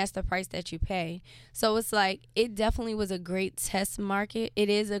can't, and that's the price that you pay. So it's like, it definitely was a great test market. It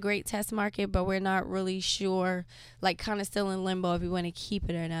is a great test market, but we're not really sure, like kind of still in limbo if we want to keep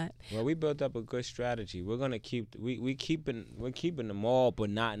it or not. Well, we built up a good strategy. We're going to keep, we're keeping the mall, but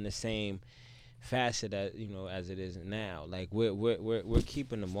not in the same facet as as it is now. Like we're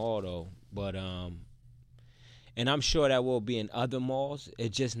keeping the mall though, but and I'm sure that will be in other malls.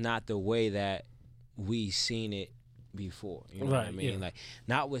 It's just not the way that we seen it before. You know what I mean? Like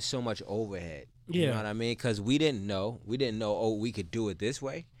not with so much overhead. You know what I mean? Because we didn't know. Oh, we could do it this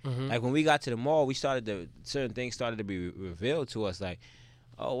way. Like when we got to the mall, certain things started to be revealed to us. Like,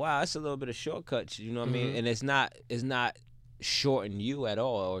 oh wow, that's a little bit of shortcuts. You know what I mean? And it's not shorten you at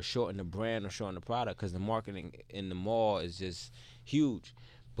all, or shorten the brand, or shorten the product, because the marketing in the mall is just huge.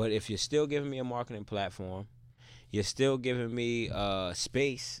 But if you're still giving me a marketing platform, you're still giving me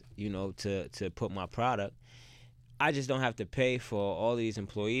space, to put my product, I just don't have to pay for all these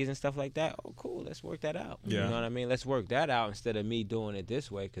employees and stuff like that. Oh, cool, let's work that out. Yeah. You know what I mean? Let's work that out instead of me doing it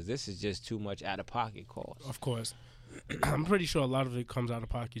this way, because this is just too much out-of-pocket cost. Of course. I'm pretty sure a lot of it comes out of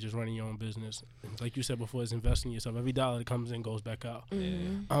pocket, just running your own business. Like you said before, it's investing in yourself. Every dollar that comes in goes back out.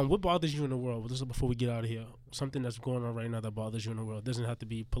 What bothers you in the world? This is before we get out of here. Something that's going on right now that bothers you in the world. It doesn't have to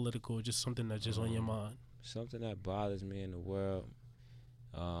be political, just something that's just on your mind. Something that bothers me in the world.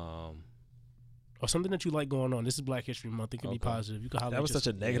 Or something that you like going on. This is Black History Month. It can be positive. You can that was such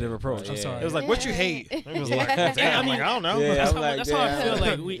a negative approach. I'm sorry. It was like, what you hate? It was like, damn, I don't know. Yeah, that's how I feel.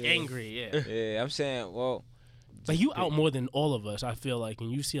 Like we angry. Yeah, I'm saying, well. Like you out more than all of us, I feel like,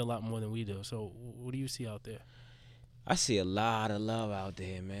 and you see a lot more than we do. So what do you see out there? I see a lot of love out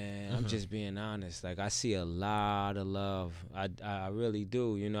there, man. I'm just being honest. Like, I see a lot of love. I really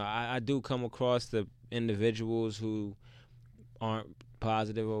do. You know, I do come across the individuals who aren't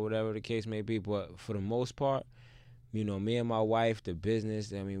positive or whatever the case may be, but for the most part, you know, me and my wife, the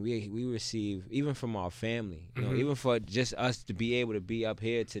business, I mean, we receive, even from our family, you know, even for just us to be able to be up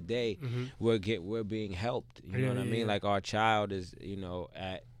here today, we're being helped. You know what I mean? Like, our child is, you know,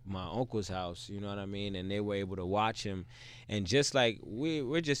 at my uncle's house, you know what I mean? And they were able to watch him. And just like,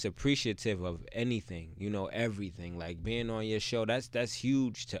 we're just appreciative of anything, you know, everything. Like, being on your show, that's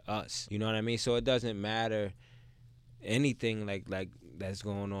huge to us. You know what I mean? So it doesn't matter anything like that's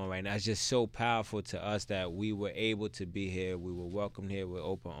going on right now. It's just so powerful to us that we were able to be here. We were welcomed here with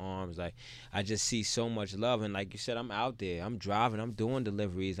open arms. Like, I just see so much love, and like you said, I'm out there, I'm driving, I'm doing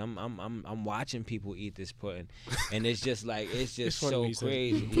deliveries, I'm watching people eat this pudding, and it's just like it's so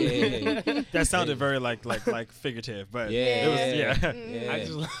crazy. Yeah, that sounded very like figurative, but yeah, it was,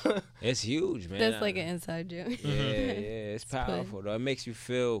 yeah. It's huge, man. That's like an inside joke. Yeah, it's powerful though. It makes you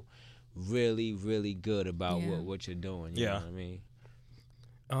feel really, really good about what you're doing. You know what I mean?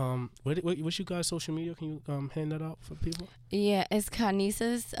 What's you guys' social media? Can you hand that out for people? Yeah, it's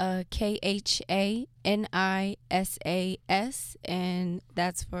Kanisas, KHANISAS, and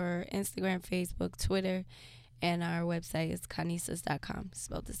that's for Instagram, Facebook, Twitter, and our website is kanisas.com,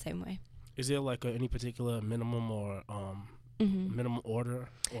 spelled the same way. Is there like any particular minimum or minimum order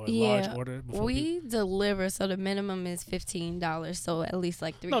or large order? We deliver, so the minimum is $15, so at least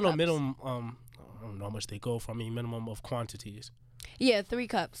like 3 cups. No, minimum, I don't know how much they go for. I mean, minimum of quantities. Yeah, 3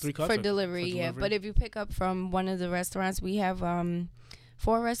 cups, 3 cups for delivery, yeah. But if you pick up from one of the restaurants, we have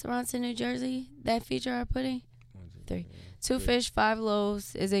 4 restaurants in New Jersey that feature our pudding. 3. 2 Fish, 5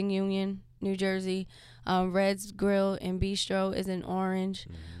 Loaves is in Union, New Jersey. Red's Grill and Bistro is in Orange.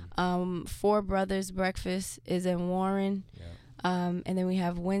 4 Brothers Breakfast is in Warren. And then we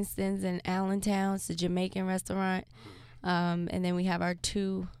have Winston's in Allentown. It's a Jamaican restaurant. And then we have our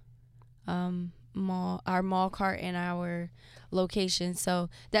 2 mall cart and our location. So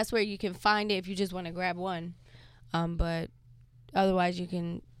that's where you can find it if you just want to grab one. But otherwise, you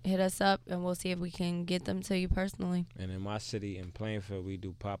can hit us up and we'll see if we can get them to you personally. And in my city, in Plainfield, we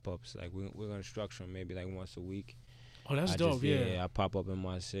do pop-ups. Like, we're going to structure them maybe like once a week. Oh, that's dope, I pop up in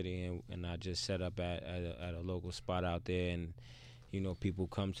my city and I just set up at a local spot out there, and you know, people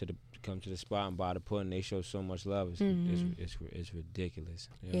come to the spot and buy the pudding. They show so much love. It's ridiculous.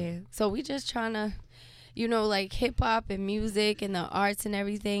 Yeah. So we just trying to, you know, like hip hop and music and the arts and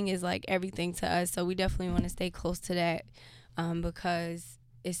everything is like everything to us. So we definitely want to stay close to that, because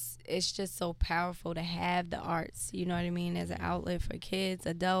it's just so powerful to have the arts, you know what I mean, as an outlet for kids,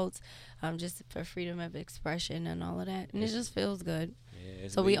 adults, just for freedom of expression and all of that. And it just feels good. Yeah,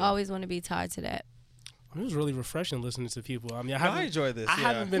 so we always want to be tied to that. It was really refreshing listening to people. I mean, I enjoy this. I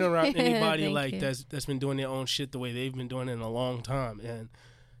haven't been around anybody like that's been doing their own shit the way they've been doing it in a long time. And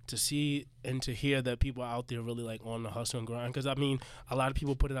to see and to hear that people out there really like on the hustle and grind. Because I mean, a lot of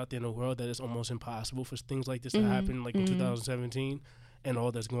people put it out there in the world that it's almost impossible for things like this to happen, like in 2017 and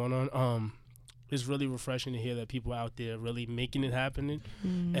all that's going on. It's really refreshing to hear that people out there really making it happen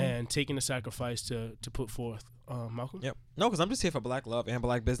and taking the sacrifice to put forth. Malcolm? Yep. No, because I'm just here for black love and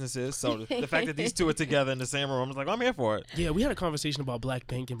black businesses. So the fact that these two are together in the same room, I'm like, I'm here for it. Yeah, we had a conversation about black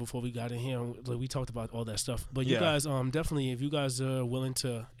banking before we got in here. Like, we talked about all that stuff. But you guys, definitely, if you guys are willing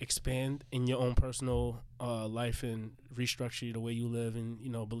to expand in your own personal life and restructure the way you live and, you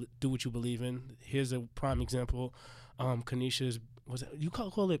know, do what you believe in. Here's a prime example. Kanisha's, was it, you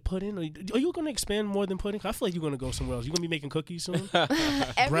call it pudding? Are you going to expand more than pudding? I feel like you're going to go somewhere else. You're going to be making cookies soon?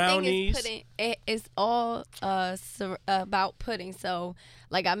 Brownies. Is pudding. It's all about pudding. So,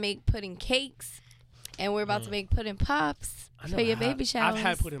 like, I make pudding cakes, and we're about to make pudding pops for your baby showers. I've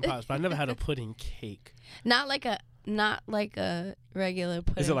had pudding pops, but I never had a pudding cake. Not like a regular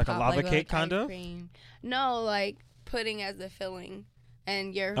pudding. Is it like pop, a lava cake, like kind of? Cream. No, like pudding as a filling.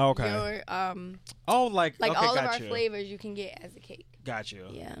 And like okay, all of our you. flavors you can get as a cake. Got you.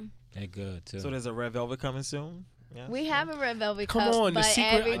 Yeah. They're good too. So there's a red velvet coming soon? Yeah. We have a red velvet Come cup, on, the but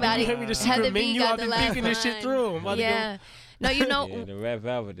secret. everybody the secret menu. I've been thinking this shit through. Yeah. No, you know. Yeah, the red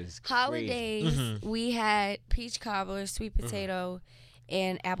velvet is crazy. Holidays, we had peach cobbler, sweet potato,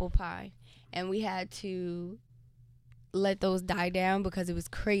 and apple pie. And we had to let those die down because it was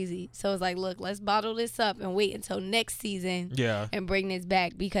crazy. So it's like, look, let's bottle this up and wait until next season and bring this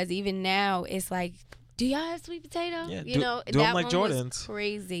back, because even now it's like, do y'all have sweet potato? Yeah, you know, do that like one Jordans. was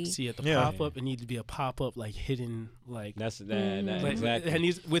crazy. See, at the pop-up, it needed to be a pop-up, like hidden Like That's that like, exactly. it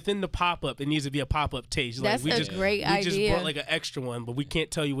needs, within the pop up, it needs to be a pop up taste. That's like, great we idea. just brought like an extra one, but we can't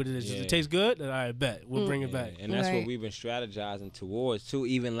tell you what it is. Does Yeah. it taste good? Then I bet we'll bring it back. And that's what Right. we've been strategizing towards too.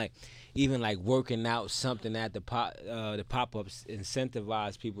 Even like working out something at the pop ups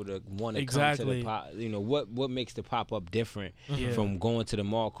incentivize people to want to come to the pop. You know what makes the pop up different Yeah. from going to the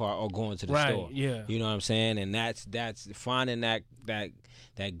mall car or going to the Right, store. yeah. You know what I'm saying? And that's finding that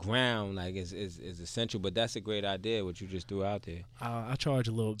ground like is essential. But that's a great idea what you just threw out there. I charge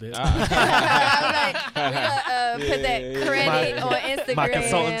a little bit. I was like, put that credit on Instagram. My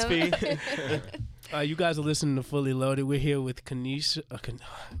consultant's fee. You guys are listening to Fully Loaded. We're here with Kanisa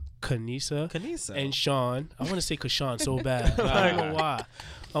and Sean. I want to say Kashawn so bad. I don't know why.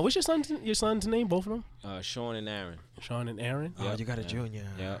 What's your son's name? Both of them? Sean and Aaron. Sean and Aaron. Oh, you got a junior.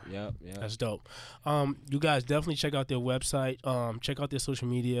 Yep. That's dope. You guys definitely check out their website. Check out their social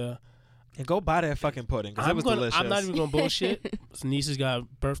media. And go buy that fucking pudding because it was delicious. I'm not even gonna bullshit. Niece's got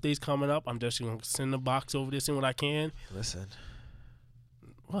birthdays coming up. I'm just gonna send a box over there, see what I can. Listen.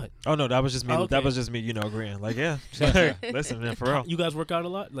 What? Oh no, that was just me. Oh, okay. That was just me. Agreeing. Like, yeah. Listen, man, for real. You guys work out a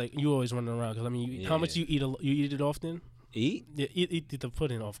lot. Like you always running around. Cause I mean, how much you eat? You eat it often? Eat? Yeah, eat the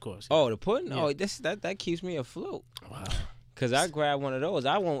pudding, of course. Oh, the pudding? Yeah. Oh, that keeps me afloat. Wow. Cause I grab one of those,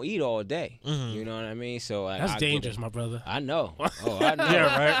 I won't eat all day. Mm-hmm. You know what I mean? So that's dangerous, my brother. I know. Oh, I know.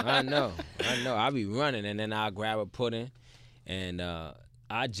 Yeah, right. I know. I'll be running, and then I'll grab a pudding, and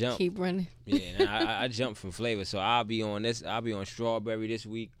I jump. Keep running. Yeah, and I jump from flavor. So I'll be on strawberry this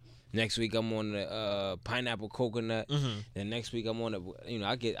week. Next week I'm on the pineapple coconut. Mm-hmm. Then next week I'm on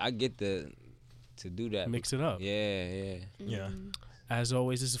the. I get to do that. Mix it up. Yeah. As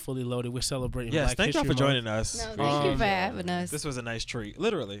always, this is Fully Loaded. We're celebrating Yes, Black thank y'all History for Month. joining us. No, thank you for having us. This was a nice treat,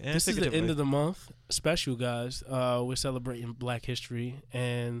 literally. And This is the end figuratively. of the month special, guys. We're celebrating Black History,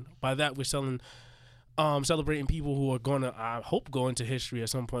 and by that we're celebrating people who are gonna, I hope, go into history at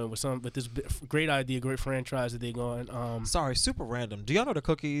some point with this great idea, great franchise that they're going. Sorry, super random. Do y'all know the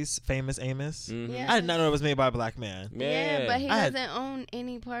Cookies Famous Amos? Mm-hmm. Yeah. I did not know it was made by a black man. Yeah, but he I had- doesn't own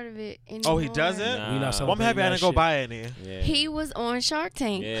any part of it anymore. Oh, he doesn't? Nah. We not Well, I'm happy I didn't go shit. buy any. Yeah. He was on Shark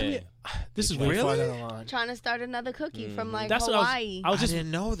Tank. Yeah. This is way Really? far down the line. Trying to start another cookie from like That's Hawaii. what I was I just.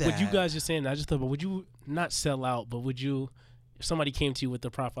 didn't know that. What you guys are saying, I just thought, but would you not sell out? But would you, if somebody came to you with the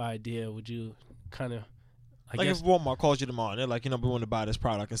proper idea, would you kind of, I Like guess, if Walmart calls you tomorrow and they're like, we want to buy this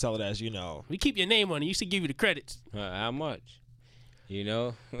product and sell it as we keep your name on it. You should give you the credits. How much? You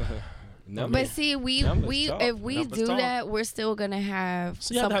know. But see, Numbers talk. if we Numbers do talk. that, we're still gonna have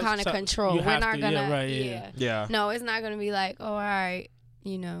So you have some to have kind of some- control. you We're have not to, gonna, yeah, right, yeah. Yeah. No, it's not gonna be like, oh, all right,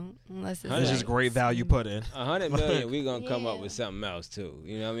 unless it's It's just like, great value put in. 100 million, we gonna come up Yeah. with something else too.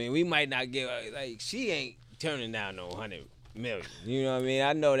 You know what I mean? We might not give like she ain't turning down no 100 million. You know what I mean?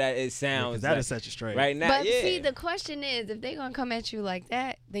 I know that it sounds That like, is such a straight. right now. But yeah. see, the question is, if they gonna come at you like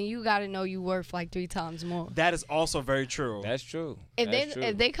that, then you gotta know you worth like 3 times more. That is also very true. That's true.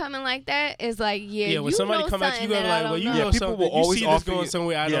 If they coming like that, it's like Yeah, when you somebody know come at you, something you gotta that I like, well, don't you know. know people something. will You always see this offer going you-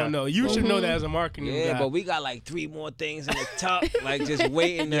 somewhere I Yeah. don't know. You should know that as a marketing Yeah, guy. but we got like 3 more things in the tuck, like just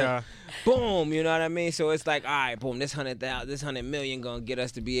waiting. Yeah. Boom, you know what I mean? So it's like, all right, boom, this 100 million gonna get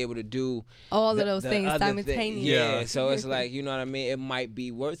us to be able to do All of the- those the things other thing. simultaneously. Yeah, so it's like, you know what I mean? It might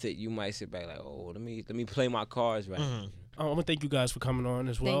be worth it. You might sit back like, oh, let me play my cards right. I want to thank you guys for coming on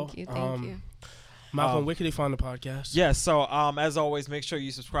as well. Thank you. Malcolm, where can they find the podcast? Yes, so as always, make sure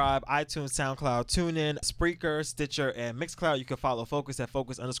you subscribe. iTunes, SoundCloud, TuneIn, Spreaker, Stitcher, and Mixcloud. You can follow Focus at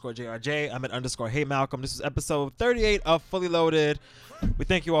Focus_JRJ. I'm at _Hey Malcolm. This is episode 38 of Fully Loaded. We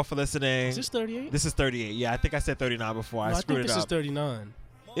thank you all for listening. Is this 38? This is 38. Yeah, I think I said 39 before. I No, I screwed think it this up. is 39.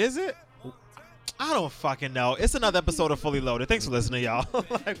 Is it? I don't fucking know. It's another episode of Fully Loaded. Thanks for listening, y'all.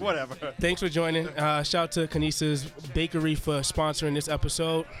 Like, whatever. Thanks for joining. Shout out to Kanisa's Bakery for sponsoring this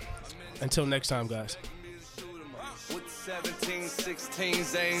episode. Until next time, guys. With 17,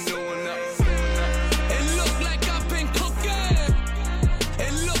 16s, ain't doing nothing. It look like I've been cooking.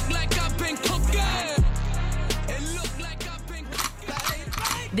 It look like I've been cooking. It look like I've been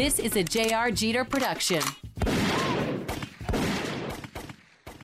cooking. This is a J.R. Jeter production.